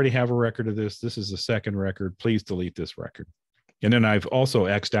already have a record of this. This is the second record. Please delete this record. And then I've also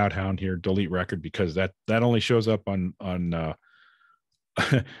X'd out down here, delete record, because that only shows up on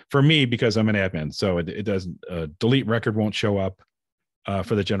for me, because I'm an admin. So it doesn't, delete record won't show up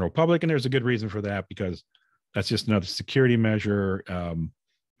for the general public. And there's a good reason for that, because that's just another security measure.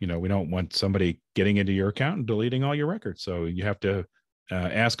 We don't want somebody getting into your account and deleting all your records. So you have to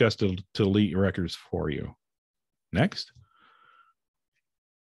ask us to delete your records for you. Next.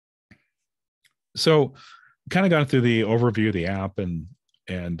 So kind of gone through the overview of the app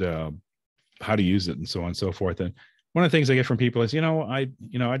and how to use it and so on and so forth. And one of the things I get from people is, I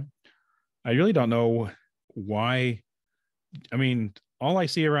really don't know why. I mean, all I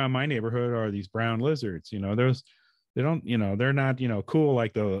see around my neighborhood are these brown lizards. They don't, they're not, cool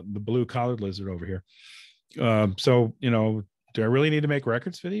like the blue collared lizard over here. So, do I really need to make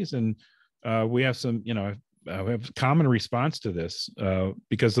records for these? And we have some, we have common response to this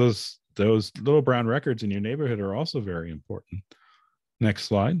because those little brown records in your neighborhood are also very important. Next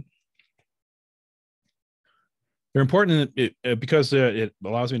slide. They're important because it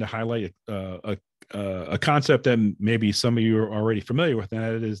allows me to highlight a concept that maybe some of you are already familiar with, and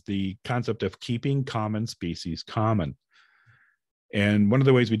that is the concept of keeping common species common. And one of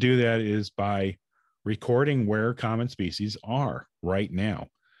the ways we do that is by recording where common species are right now.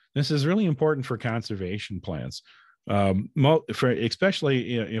 This is really important for conservation plans.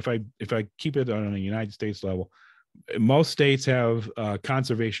 Especially if I keep it on a United States level, most states have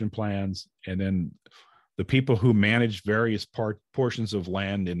conservation plans, and then the people who manage various portions of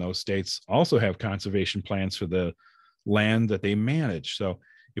land in those states also have conservation plans for the land that they manage. So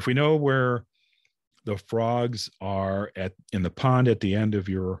if we know where the frogs are in the pond at the end of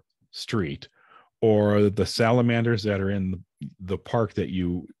your street, or the salamanders that are in the park that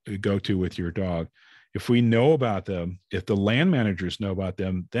you go to with your dog, if we know about them, if the land managers know about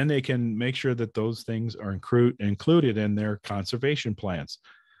them, then they can make sure that those things are included in their conservation plans,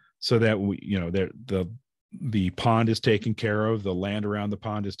 so that the pond is taken care of, the land around the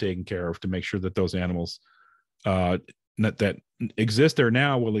pond is taken care of, to make sure that those animals that exist there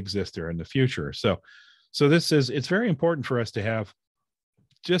now will exist there in the future. So it's very important for us to have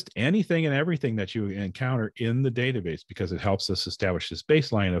just anything and everything that you encounter in the database, because it helps us establish this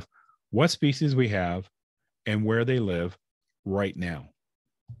baseline of what species we have and where they live right now.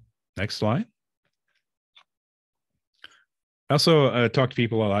 Next slide. I also talk to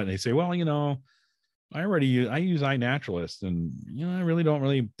people a lot, and they say, well, I use iNaturalist, and I really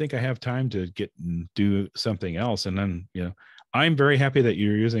don't think I have time to get and do something else. And then I'm very happy that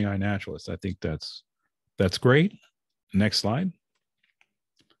you're using iNaturalist. I think that's great. Next slide.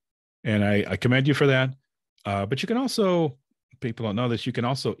 And I commend you for that. But you can also, people don't know this, you can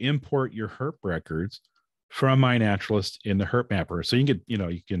also import your herp records from iNaturalist in the HerpMapper. So you can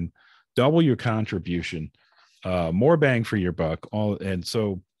get, you can double your contribution, more bang for your buck. And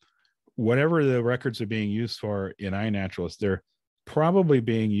so whatever the records are being used for in iNaturalist, they're probably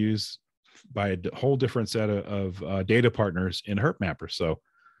being used by a whole different set of data partners in HerpMapper. So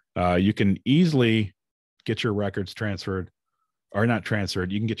you can easily get your records transferred, or not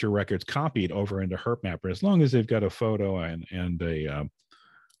transferred. You can get your records copied over into HerpMapper, as long as they've got a photo and a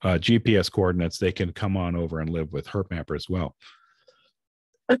GPS coordinates. They can come on over and live with HerpMapper as well.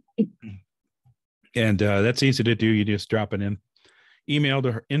 And that's easy to do. You just drop an email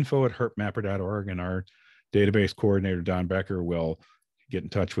to info@herpmapper.org, and our database coordinator, Don Becker, will get in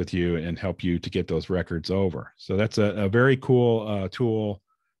touch with you and help you to get those records over. So that's a very cool tool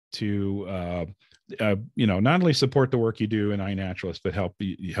to not only support the work you do in iNaturalist, but help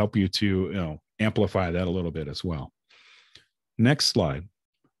you to amplify that a little bit as well. Next slide.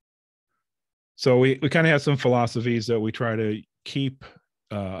 So we kind of have some philosophies that we try to keep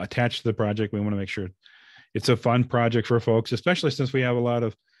attached to the project. We want to make sure it's a fun project for folks, especially since we have a lot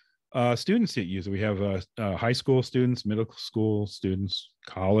of students that use it. We have high school students, middle school students,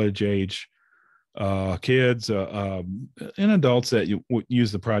 college age kids, and adults that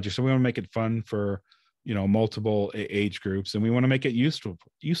use the project. So we want to make it fun for multiple age groups, and we want to make it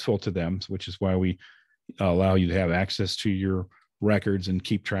useful to them, which is why we allow you to have access to your records and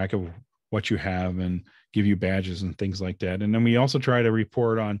keep track of what you have and give you badges and things like that. And then we also try to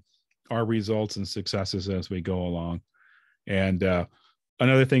report on our results and successes as we go along. And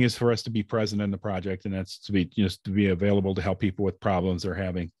another thing is for us to be present in the project, and that's to be available to help people with problems they're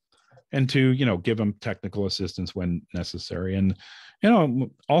having, and to give them technical assistance when necessary, and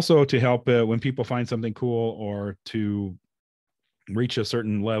also to help when people find something cool or to reach a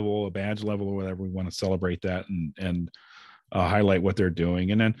certain level, a badge level or whatever. We want to celebrate that and highlight what they're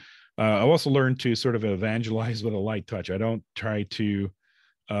doing. And then I've also learned to sort of evangelize with a light touch. I don't try to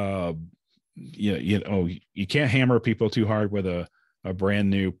you can't hammer people too hard with a brand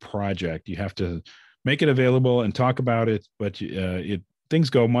new project. You have to make it available and talk about it, but things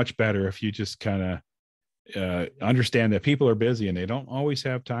go much better if you just kind of understand that people are busy and they don't always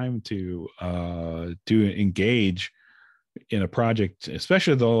have time to engage in a project,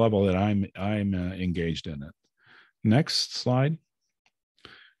 especially at the level that I'm engaged in it. Next slide.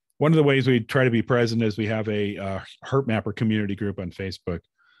 One of the ways we try to be present is we have a HerpMapper community group on Facebook,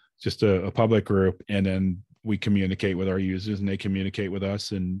 just a public group, and then we communicate with our users and they communicate with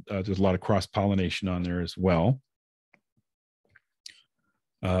us, and there's a lot of cross-pollination on there as well.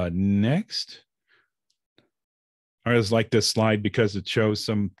 Next. I just like this slide because it shows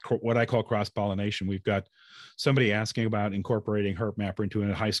some what I call cross-pollination. We've got somebody asking about incorporating HerpMapper into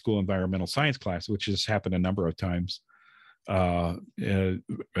a high school environmental science class, which has happened a number of times over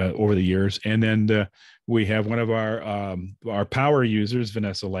the years. And then we have one of our power users,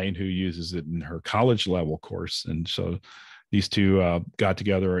 Vanessa Lane, who uses it in her college level course. And so these two got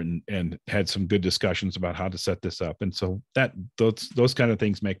together and had some good discussions about how to set this up. And so those kind of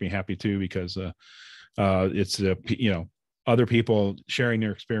things make me happy too, because it's other people sharing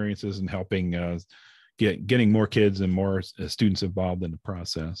their experiences and helping getting more kids and more students involved in the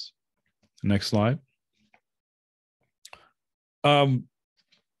process. Next slide.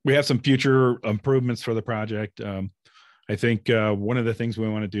 We have some future improvements for the project. I think one of the things we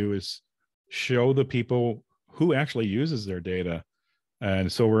want to do is show the people who actually uses their data.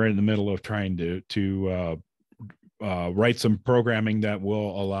 And so we're in the middle of trying to write some programming that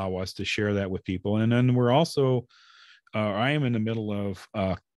will allow us to share that with people. And then we're also, I am in the middle of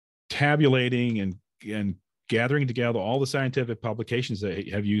tabulating and gathering together all the scientific publications that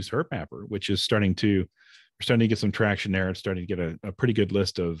have used HerpMapper, which is starting to get some traction there and starting to get a pretty good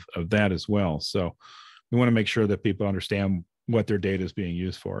list of that as well. So we want to make sure that people understand what their data is being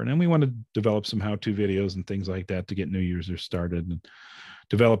used for. And then we want to develop some how-to videos and things like that to get new users started and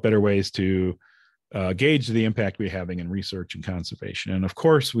develop better ways to gauge the impact we're having in research and conservation. And of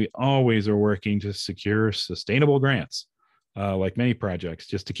course, we always are working to secure sustainable grants, like many projects,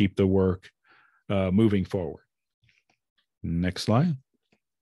 just to keep the work moving forward. Next slide.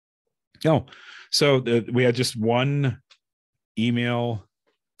 Oh, so we had just one email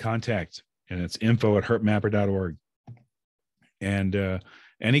contact, and it's info@herpmapper.org. And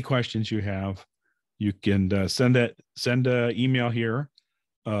any questions you have, you can send an email here,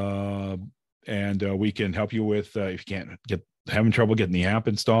 and we can help you with if you can't having trouble getting the app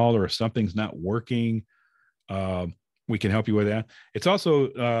installed, or if something's not working, we can help you with that. It's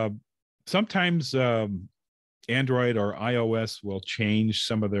also sometimes Android or iOS will change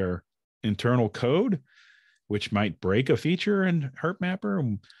some of their internal code, which might break a feature in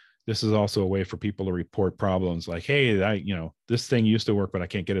HerpMapper. This is also a way for people to report problems like, hey, this thing used to work, but I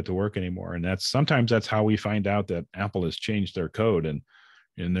can't get it to work anymore. And sometimes that's how we find out that Apple has changed their code and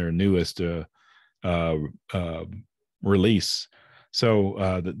in their newest release.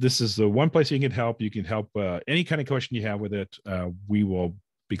 So this is the one place you can help. You can help any kind of question you have with it. We will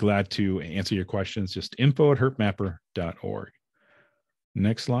be glad to answer your questions. Just info@herpmapper.org.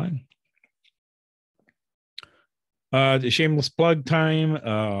 Next slide. The shameless plug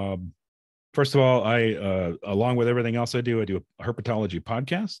time. First of all, I along with everything else I do a herpetology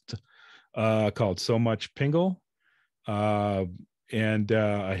podcast called So Much Pingle. And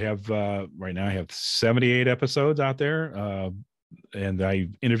I have right now I have 78 episodes out there, and I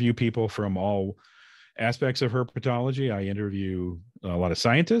interview people from all aspects of herpetology. I interview a lot of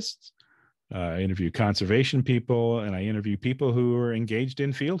scientists, I interview conservation people, and I interview people who are engaged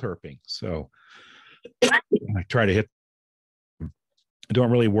in field herping. So I try to I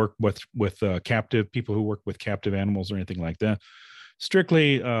don't really work with captive people who work with captive animals or anything like that.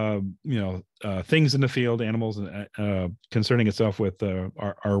 Strictly, things in the field, animals, concerning itself with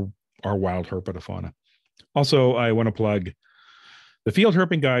our wild herpetofauna. Also, I want to plug the Field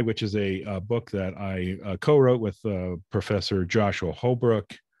Herping Guide, which is a book that I co-wrote with Professor Joshua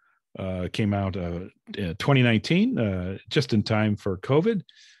Holbrook. Came out in 2019, just in time for COVID.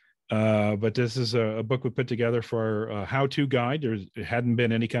 But this is a book we put together for a how-to guide. There hadn't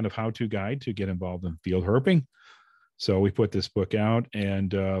been any kind of how-to guide to get involved in field herping. So we put this book out and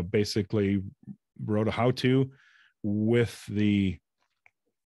basically wrote a how-to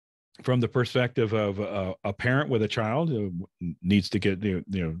from the perspective of a parent with a child who needs to get,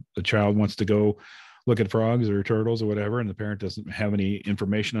 the child wants to go look at frogs or turtles or whatever, and the parent doesn't have any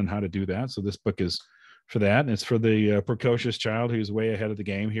information on how to do that. So this book is for that. And it's for the precocious child who's way ahead of the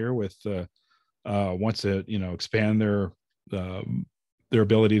game here with wants to, expand their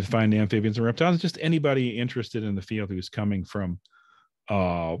ability to find amphibians and reptiles. Just anybody interested in the field who's coming from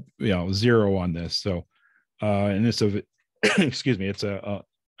 0 on this. So, and this of excuse me, it's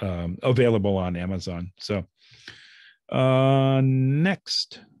available on Amazon. So,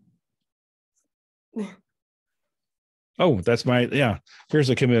 next. Oh, that's here's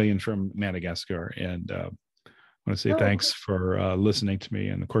a chameleon from Madagascar. And I want to say thanks for listening to me.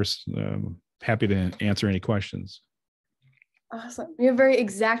 And of course, happy to answer any questions. Awesome. We have very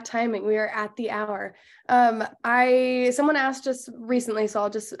exact timing. We are at the hour. Someone asked just recently, so I'll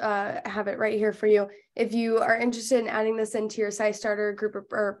just have it right here for you. If you are interested in adding this into your SciStarter group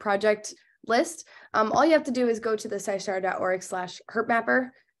or project list, all you have to do is go to the scistarter.org/herpmapper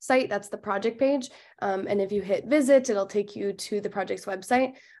site. That's the project page. And if you hit visit, it'll take you to the project's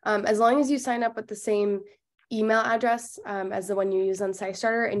website. As long as you sign up with the same email address as the one you use on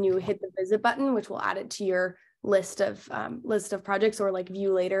SciStarter, and you hit the visit button, which will add it to your list of projects, or like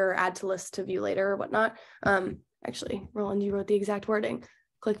view later or add to list to view later or whatnot. Actually, Roland, you wrote the exact wording.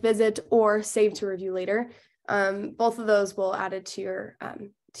 Click visit or save to review later. Both of those will add it to your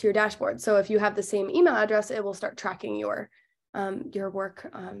dashboard. So if you have the same email address, it will start tracking your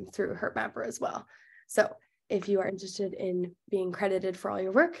work through HerpMapper as well. So if you are interested in being credited for all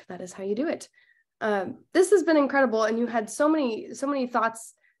your work, that is how you do it. This has been incredible, and you had so many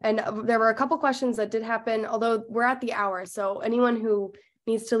thoughts. And there were a couple questions that did happen, although we're at the hour. So anyone who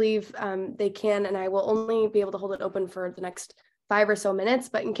needs to leave, they can, and I will only be able to hold it open for the next 5 or so minutes.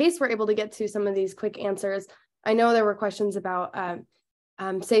 But in case we're able to get to some of these quick answers, I know there were questions about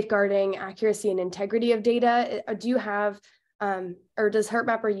safeguarding accuracy and integrity of data. Do you have, or does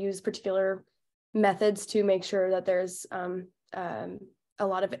HerpMapper use particular methods to make sure that there's a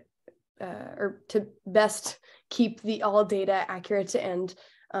lot of, or to best keep all data accurate and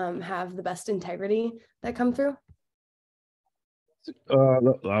have the best integrity that come through?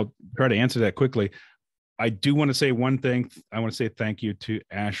 I'll try to answer that quickly. I do want to say one thing. I want to say thank you to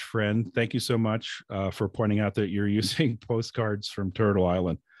Ash Friend. Thank you so much for pointing out that you're using postcards from Turtle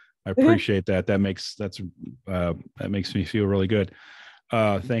Island. I appreciate that. That makes me feel really good.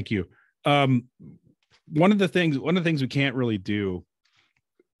 Thank you. One of the things we can't really do.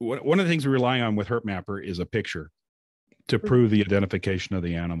 One of the things we rely on with HerpMapper is a picture to prove the identification of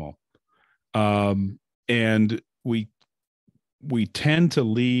the animal. And we tend to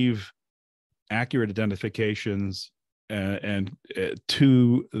leave accurate identifications and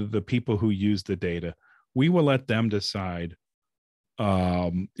to the people who use the data. We will let them decide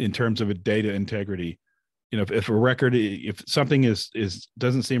in terms of a data integrity. If a record, if something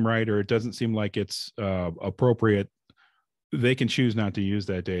doesn't seem right, or it doesn't seem like it's appropriate, they can choose not to use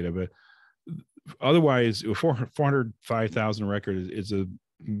that data. But otherwise, 405,000 records is a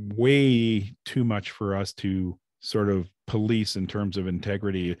way too much for us to sort of police in terms of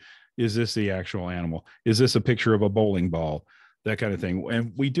integrity. Is this the actual animal? Is this a picture of a bowling ball? That kind of thing.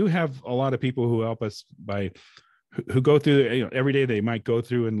 And we do have a lot of people who help us who go through, every day they might go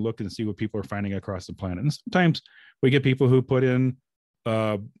through and look and see what people are finding across the planet. And sometimes we get people who put in,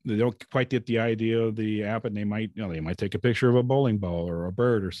 they don't quite get the idea of the app, and they might take a picture of a bowling ball or a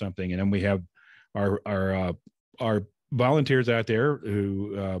bird or something. And then we have our volunteers out there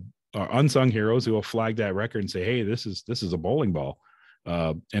who are unsung heroes who will flag that record and say, hey, this is a bowling ball.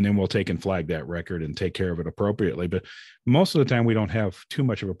 And then we'll take and flag that record and take care of it appropriately. But most of the time we don't have too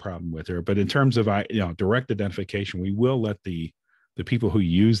much of a problem with her. But in terms of direct identification, we will let the people who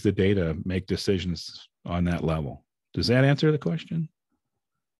use the data make decisions on that level. Does that answer the question?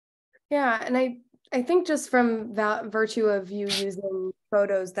 Yeah, and I think just from that virtue of you using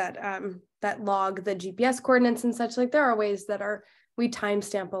photos that log the GPS coordinates and such, like there are ways that we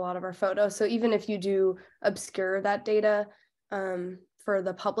timestamp a lot of our photos. So even if you do obscure that data for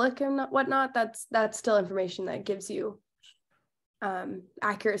the public and whatnot, that's still information that gives you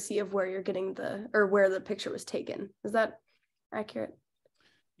accuracy of where you're getting where the picture was taken. Is that accurate?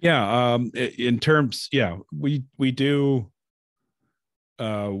 Yeah. In terms, we do.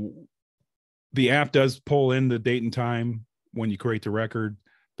 The app does pull in the date and time when you create the record,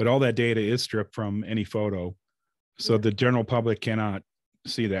 but all that data is stripped from any photo, so the general public cannot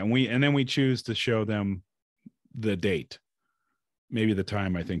see that. And then we choose to show them the date, maybe the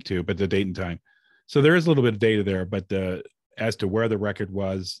time, I think too, but the date and time. So there is a little bit of data there, but as to where the record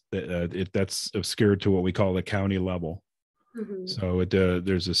was, that's obscured to what we call the county level. Mm-hmm. So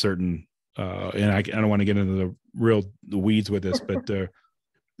there's a certain, and I don't want to get into the weeds with this, but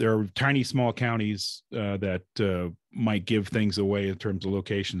there are tiny, small counties that might give things away in terms of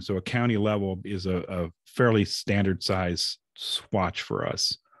location. So a county level is a fairly standard size swatch for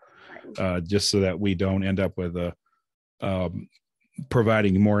us, just so that we don't end up with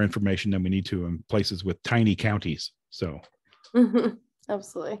providing more information than we need to in places with tiny counties. So,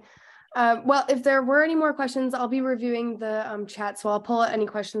 Absolutely. Well, if there were any more questions, I'll be reviewing the chat, so I'll pull out any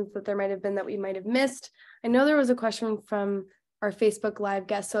questions that there might have been that we might have missed. I know there was a question from our Facebook Live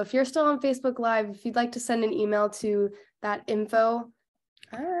guest, so if you're still on Facebook Live, if you'd like to send an email to that info,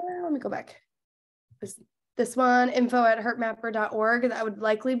 let me go back. This one, info@herpmapper.org, that would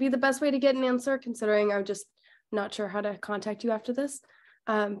likely be the best way to get an answer, considering I'm just not sure how to contact you after this.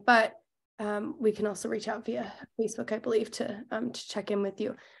 But we can also reach out via Facebook, I believe, to check in with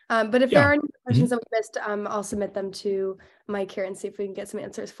you. But if there are any questions that we missed, I'll submit them to Mike here and see if we can get some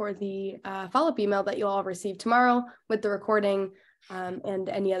answers for the follow-up email that you'll all receive tomorrow with the recording and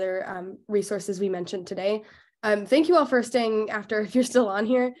any other resources we mentioned today. Thank you all for staying after, if you're still on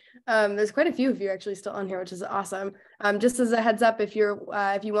here. There's quite a few of you actually still on here, which is awesome. Just as a heads up, if you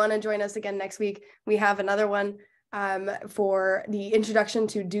want to join us again next week, we have another one for the introduction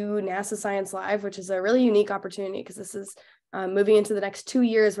to Do NASA Science Live, which is a really unique opportunity because this is moving into the next 2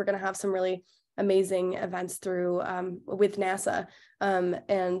 years. We're going to have some really amazing events through with NASA,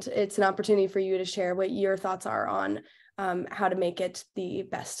 and it's an opportunity for you to share what your thoughts are on how to make it the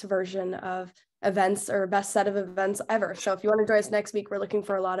best version of events or best set of events ever. So if you want to join us next week, we're looking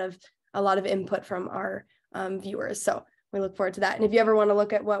for a lot of input from our viewers. So we look forward to that. And if you ever want to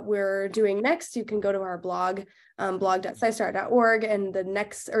look at what we're doing next, you can go to our blog, blog.scistarter.org. And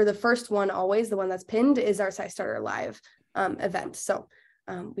the first one, always the one that's pinned, is our SciStarter Live event. So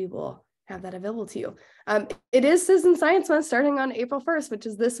we will have that available to you. It is Citizen Science Month starting on April 1st, which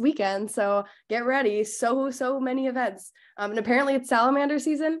is this weekend. So get ready. So many events. And apparently it's salamander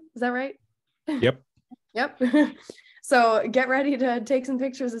season. Is that right? Yep. Yep. So get ready to take some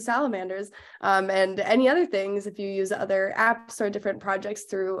pictures of salamanders and any other things. If you use other apps or different projects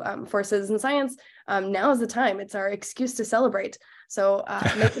through for Citizen Science, now is the time. It's our excuse to celebrate. So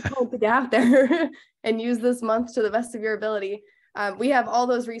make a point to get out there and use this month to the best of your ability. We have all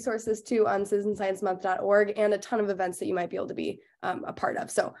those resources too on citizensciencemonth.org and a ton of events that you might be able to be a part of.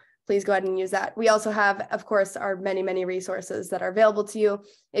 So please go ahead and use that. We also have, of course, our many resources that are available to you.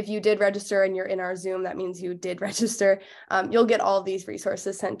 If you did register and you're in our Zoom, that means you did register. You'll get all of these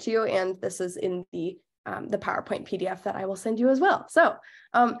resources sent to you, and this is in the PowerPoint PDF that I will send you as well. So,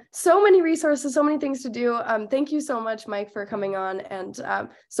 so many resources, so many things to do. Thank you so much, Mike, for coming on and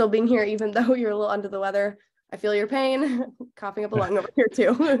still being here, even though you're a little under the weather. I feel your pain, coughing up a lung over here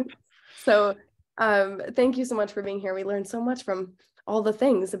too. So thank you so much for being here. We learned so much from all the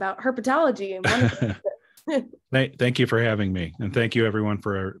things about herpetology. And Thank you for having me. And thank you everyone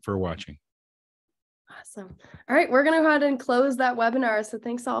for watching. Awesome. All right, we're going to go ahead and close that webinar. So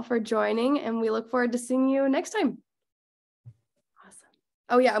thanks all for joining, and we look forward to seeing you next time. Awesome.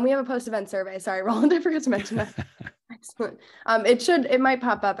 Oh yeah, and we have a post-event survey. Sorry, Roland, I forgot to mention that. Excellent. It might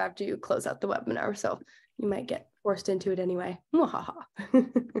pop up after you close out the webinar, so you might get forced into it anyway.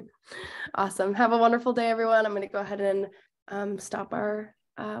 Awesome. Have a wonderful day, everyone. I'm going to go ahead and stop our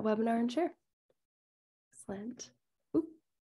webinar and share. Excellent.